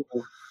triangle.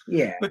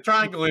 Yeah, the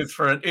triangle is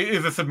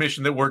a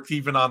submission that works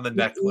even on the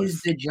necklace. It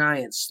is the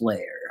giant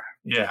slayer.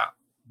 Yeah,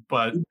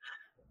 but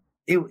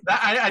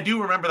I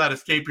do remember that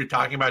escape you're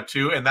talking about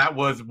too, and that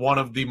was one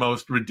of the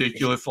most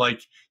ridiculous.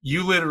 Like,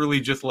 you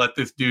literally just let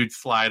this dude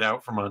slide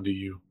out from under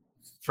you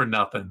for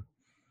nothing.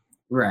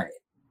 Right.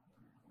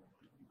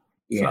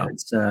 Yeah,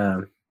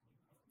 so.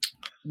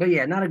 But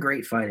yeah, not a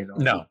great fight at all.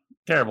 No,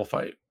 terrible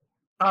fight.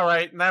 All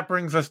right, and that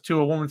brings us to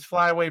a women's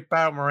flyweight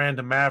bout: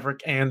 Miranda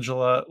Maverick,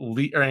 Andrea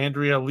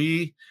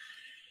Lee,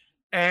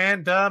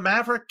 and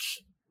Maverick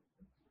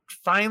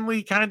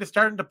finally kind of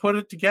starting to put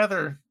it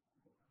together.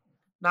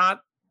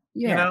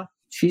 You know,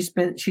 she's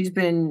been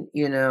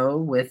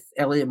with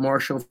Elliot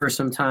Marshall for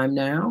some time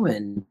now,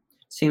 and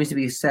seems to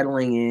be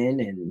settling in.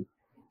 And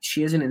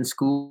she isn't in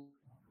school.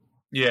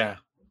 Yeah.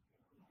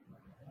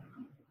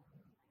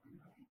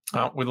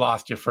 Oh, we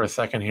lost you for a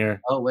second here.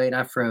 Oh wait,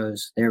 I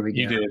froze. There we go.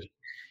 You did.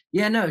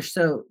 Yeah, no.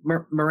 So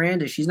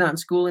Miranda, she's not in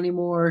school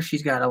anymore.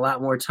 She's got a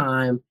lot more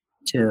time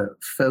to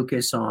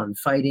focus on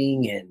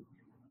fighting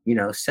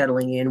and,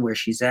 settling in where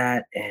she's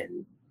at.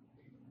 And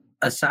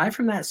aside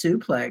from that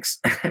suplex,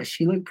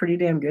 she looked pretty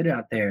damn good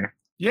out there.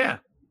 Yeah,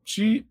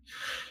 she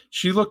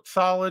looked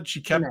solid.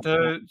 She kept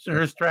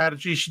her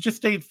strategy. She just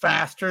stayed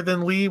faster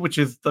than Lee, which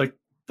is like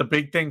the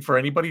big thing for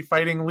anybody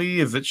fighting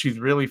Lee, is that she's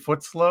really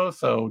foot slow.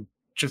 So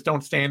just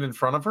don't stand in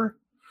front of her.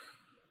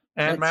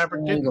 And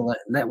Maverick did.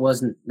 That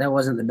wasn't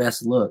the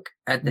best look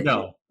at the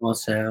end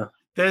also.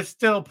 There's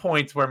still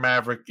points where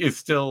Maverick is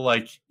still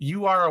like,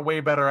 you are a way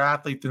better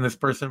athlete than this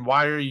person.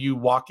 Why are you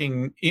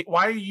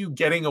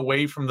getting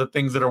away from the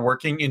things that are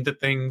working into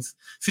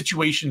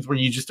situations where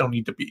you just don't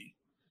need to be?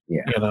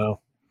 Yeah.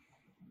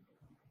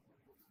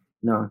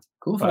 No,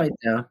 cool fight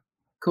though.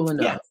 Cool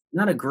enough. Yeah.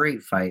 Not a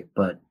great fight,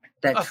 but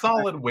a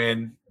solid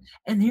win.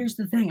 And here's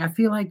the thing. I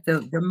feel like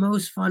the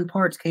most fun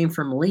parts came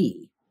from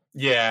Lee.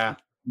 Yeah.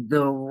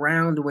 The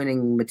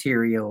round-winning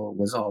material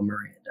was all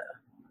Miranda.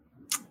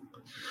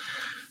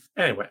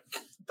 Anyway,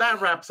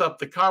 that wraps up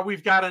the card.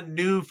 We've got a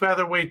new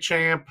featherweight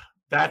champ.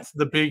 That's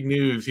the big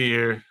news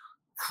here.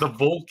 The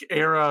Volk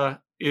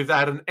era is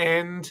at an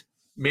end.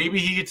 Maybe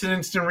he gets an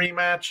instant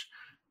rematch.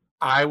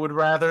 I would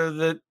rather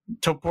that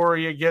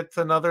Topuria gets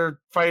another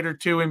fight or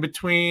two in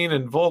between,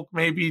 and Volk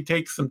maybe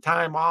takes some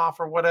time off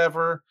or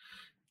whatever.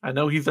 I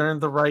know he's earned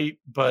the right,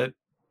 but,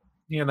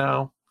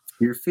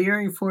 You're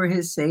fearing for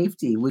his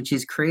safety, which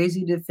is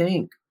crazy to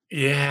think.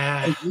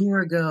 Yeah. A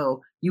year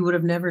ago, you would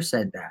have never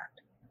said that.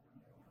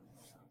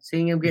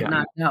 Seeing him get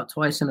knocked out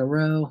twice in a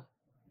row,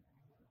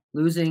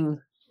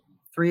 losing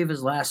 3 of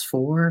his last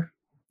 4.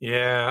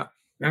 Yeah.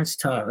 That's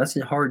tough. That's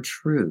a hard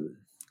truth.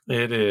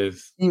 It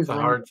is. It's a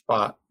hard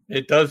spot.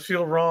 It does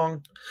feel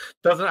wrong.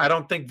 I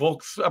don't think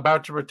Volk's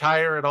about to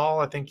retire at all.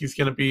 I think he's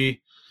going to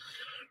be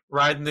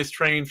riding this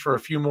train for a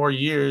few more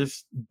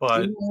years.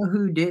 But you know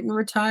who didn't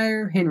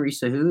retire? Henry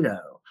Cejudo.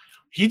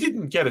 He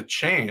didn't get a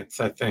chance,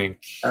 I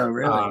think. Oh,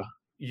 really?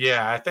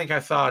 Yeah, I think I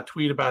saw a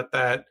tweet about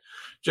that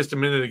just a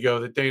minute ago,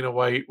 that Dana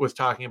White was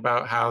talking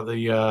about how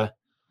they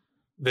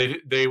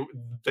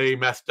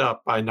messed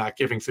up by not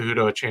giving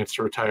Cejudo a chance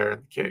to retire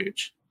in the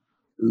cage.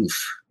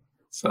 Oof.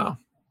 So.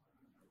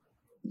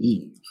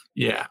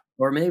 Yeah.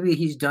 Or maybe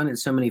he's done it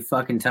so many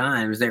fucking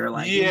times they were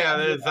like, yeah,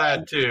 there's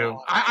that too.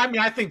 I mean,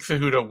 I think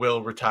Cejudo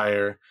will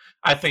retire.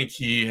 I think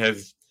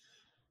he's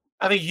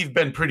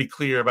been pretty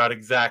clear about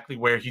exactly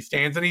where he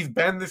stands, and he's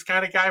been this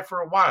kind of guy for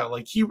a while.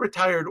 Like, he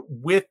retired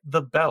with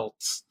the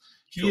belts.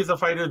 He is a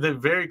fighter that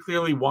very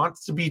clearly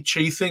wants to be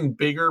chasing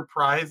bigger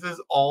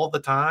prizes all the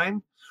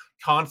time,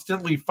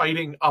 constantly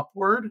fighting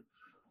upward.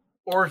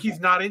 or he's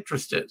not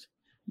interested.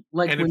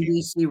 Like and when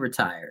DC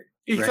retired.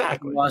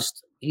 Exactly. Right?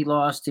 He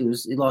lost to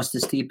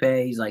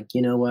Stipe. He's like,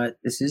 you know what?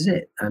 This is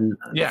it. I'm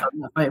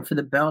not fighting for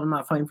the belt. I'm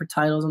not fighting for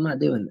titles. I'm not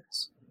doing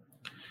this.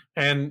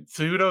 And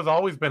Cejudo's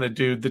always been a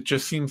dude that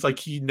just seems like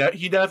he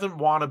doesn't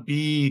want to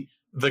be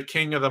the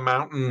king of the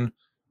mountain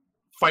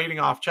fighting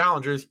off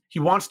challengers. He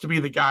wants to be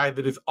the guy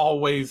that is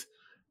always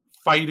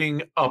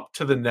fighting up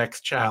to the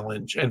next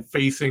challenge and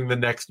facing the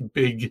next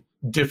big,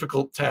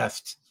 difficult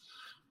test.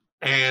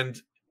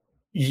 And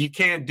you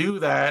can't do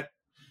that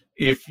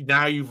if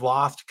now you've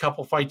lost a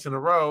couple fights in a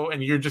row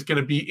and you're just going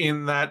to be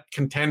in that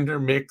contender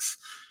mix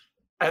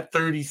at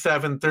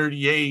 37,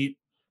 38,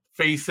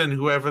 facing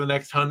whoever the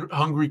next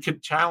hungry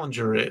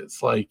challenger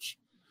is. Like,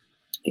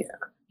 yeah,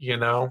 you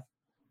know,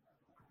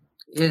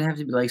 it'd have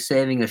to be like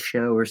saving a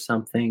show or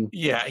something.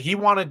 Yeah, he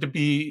wanted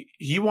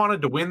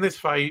to win this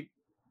fight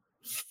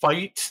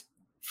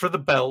for the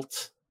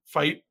belt,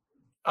 fight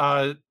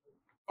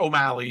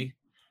O'Malley,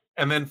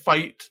 and then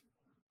fight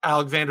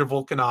Alexander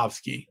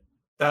Volkanovski.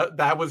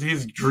 That was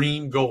his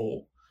dream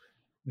goal.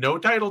 No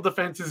title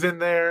defenses in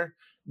there.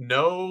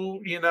 No,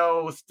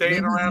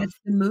 staying around. That's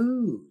the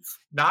move.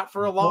 Not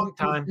for a long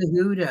time.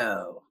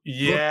 Cejudo.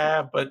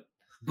 Yeah, but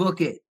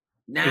book it.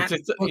 It's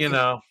just,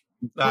 all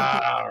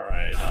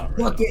right.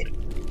 Book it.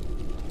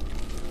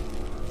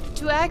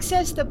 To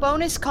access the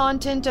bonus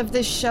content of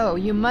this show,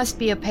 you must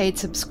be a paid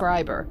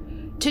subscriber.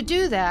 To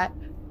do that,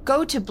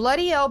 go to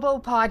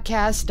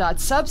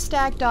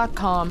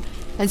bloodyelbowpodcast.substack.com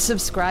and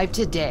subscribe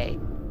today.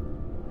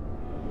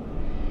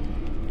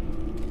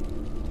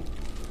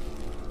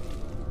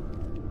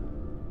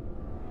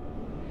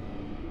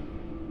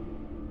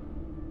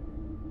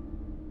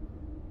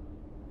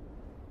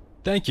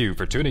 Thank you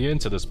for tuning in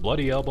to this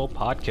Bloody Elbow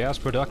podcast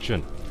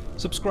production.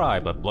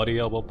 Subscribe at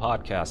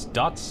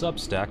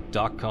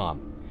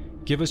bloodyelbowpodcast.substack.com.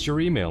 Give us your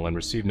email and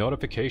receive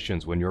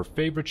notifications when your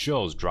favorite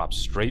shows drop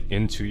straight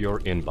into your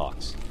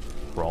inbox.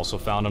 We're also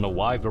found on a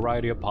wide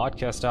variety of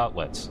podcast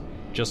outlets.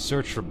 Just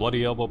search for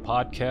Bloody Elbow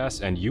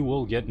Podcast and you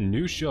will get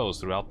new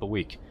shows throughout the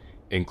week,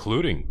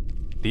 including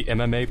the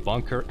MMA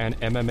Bunker and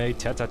MMA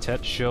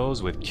Tete-a-Tete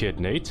shows with Kid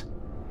Nate,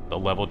 the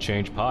Level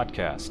Change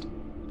Podcast,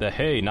 the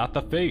Hey Not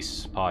the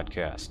Face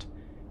Podcast,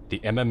 the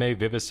MMA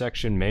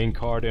Vivisection main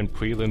card and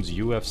prelims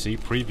UFC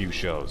preview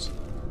shows,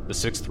 the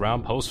 6th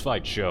Round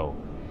Post-Fight Show,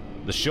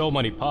 the Show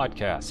Money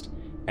Podcast,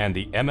 and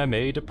the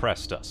MMA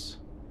Depressed Us.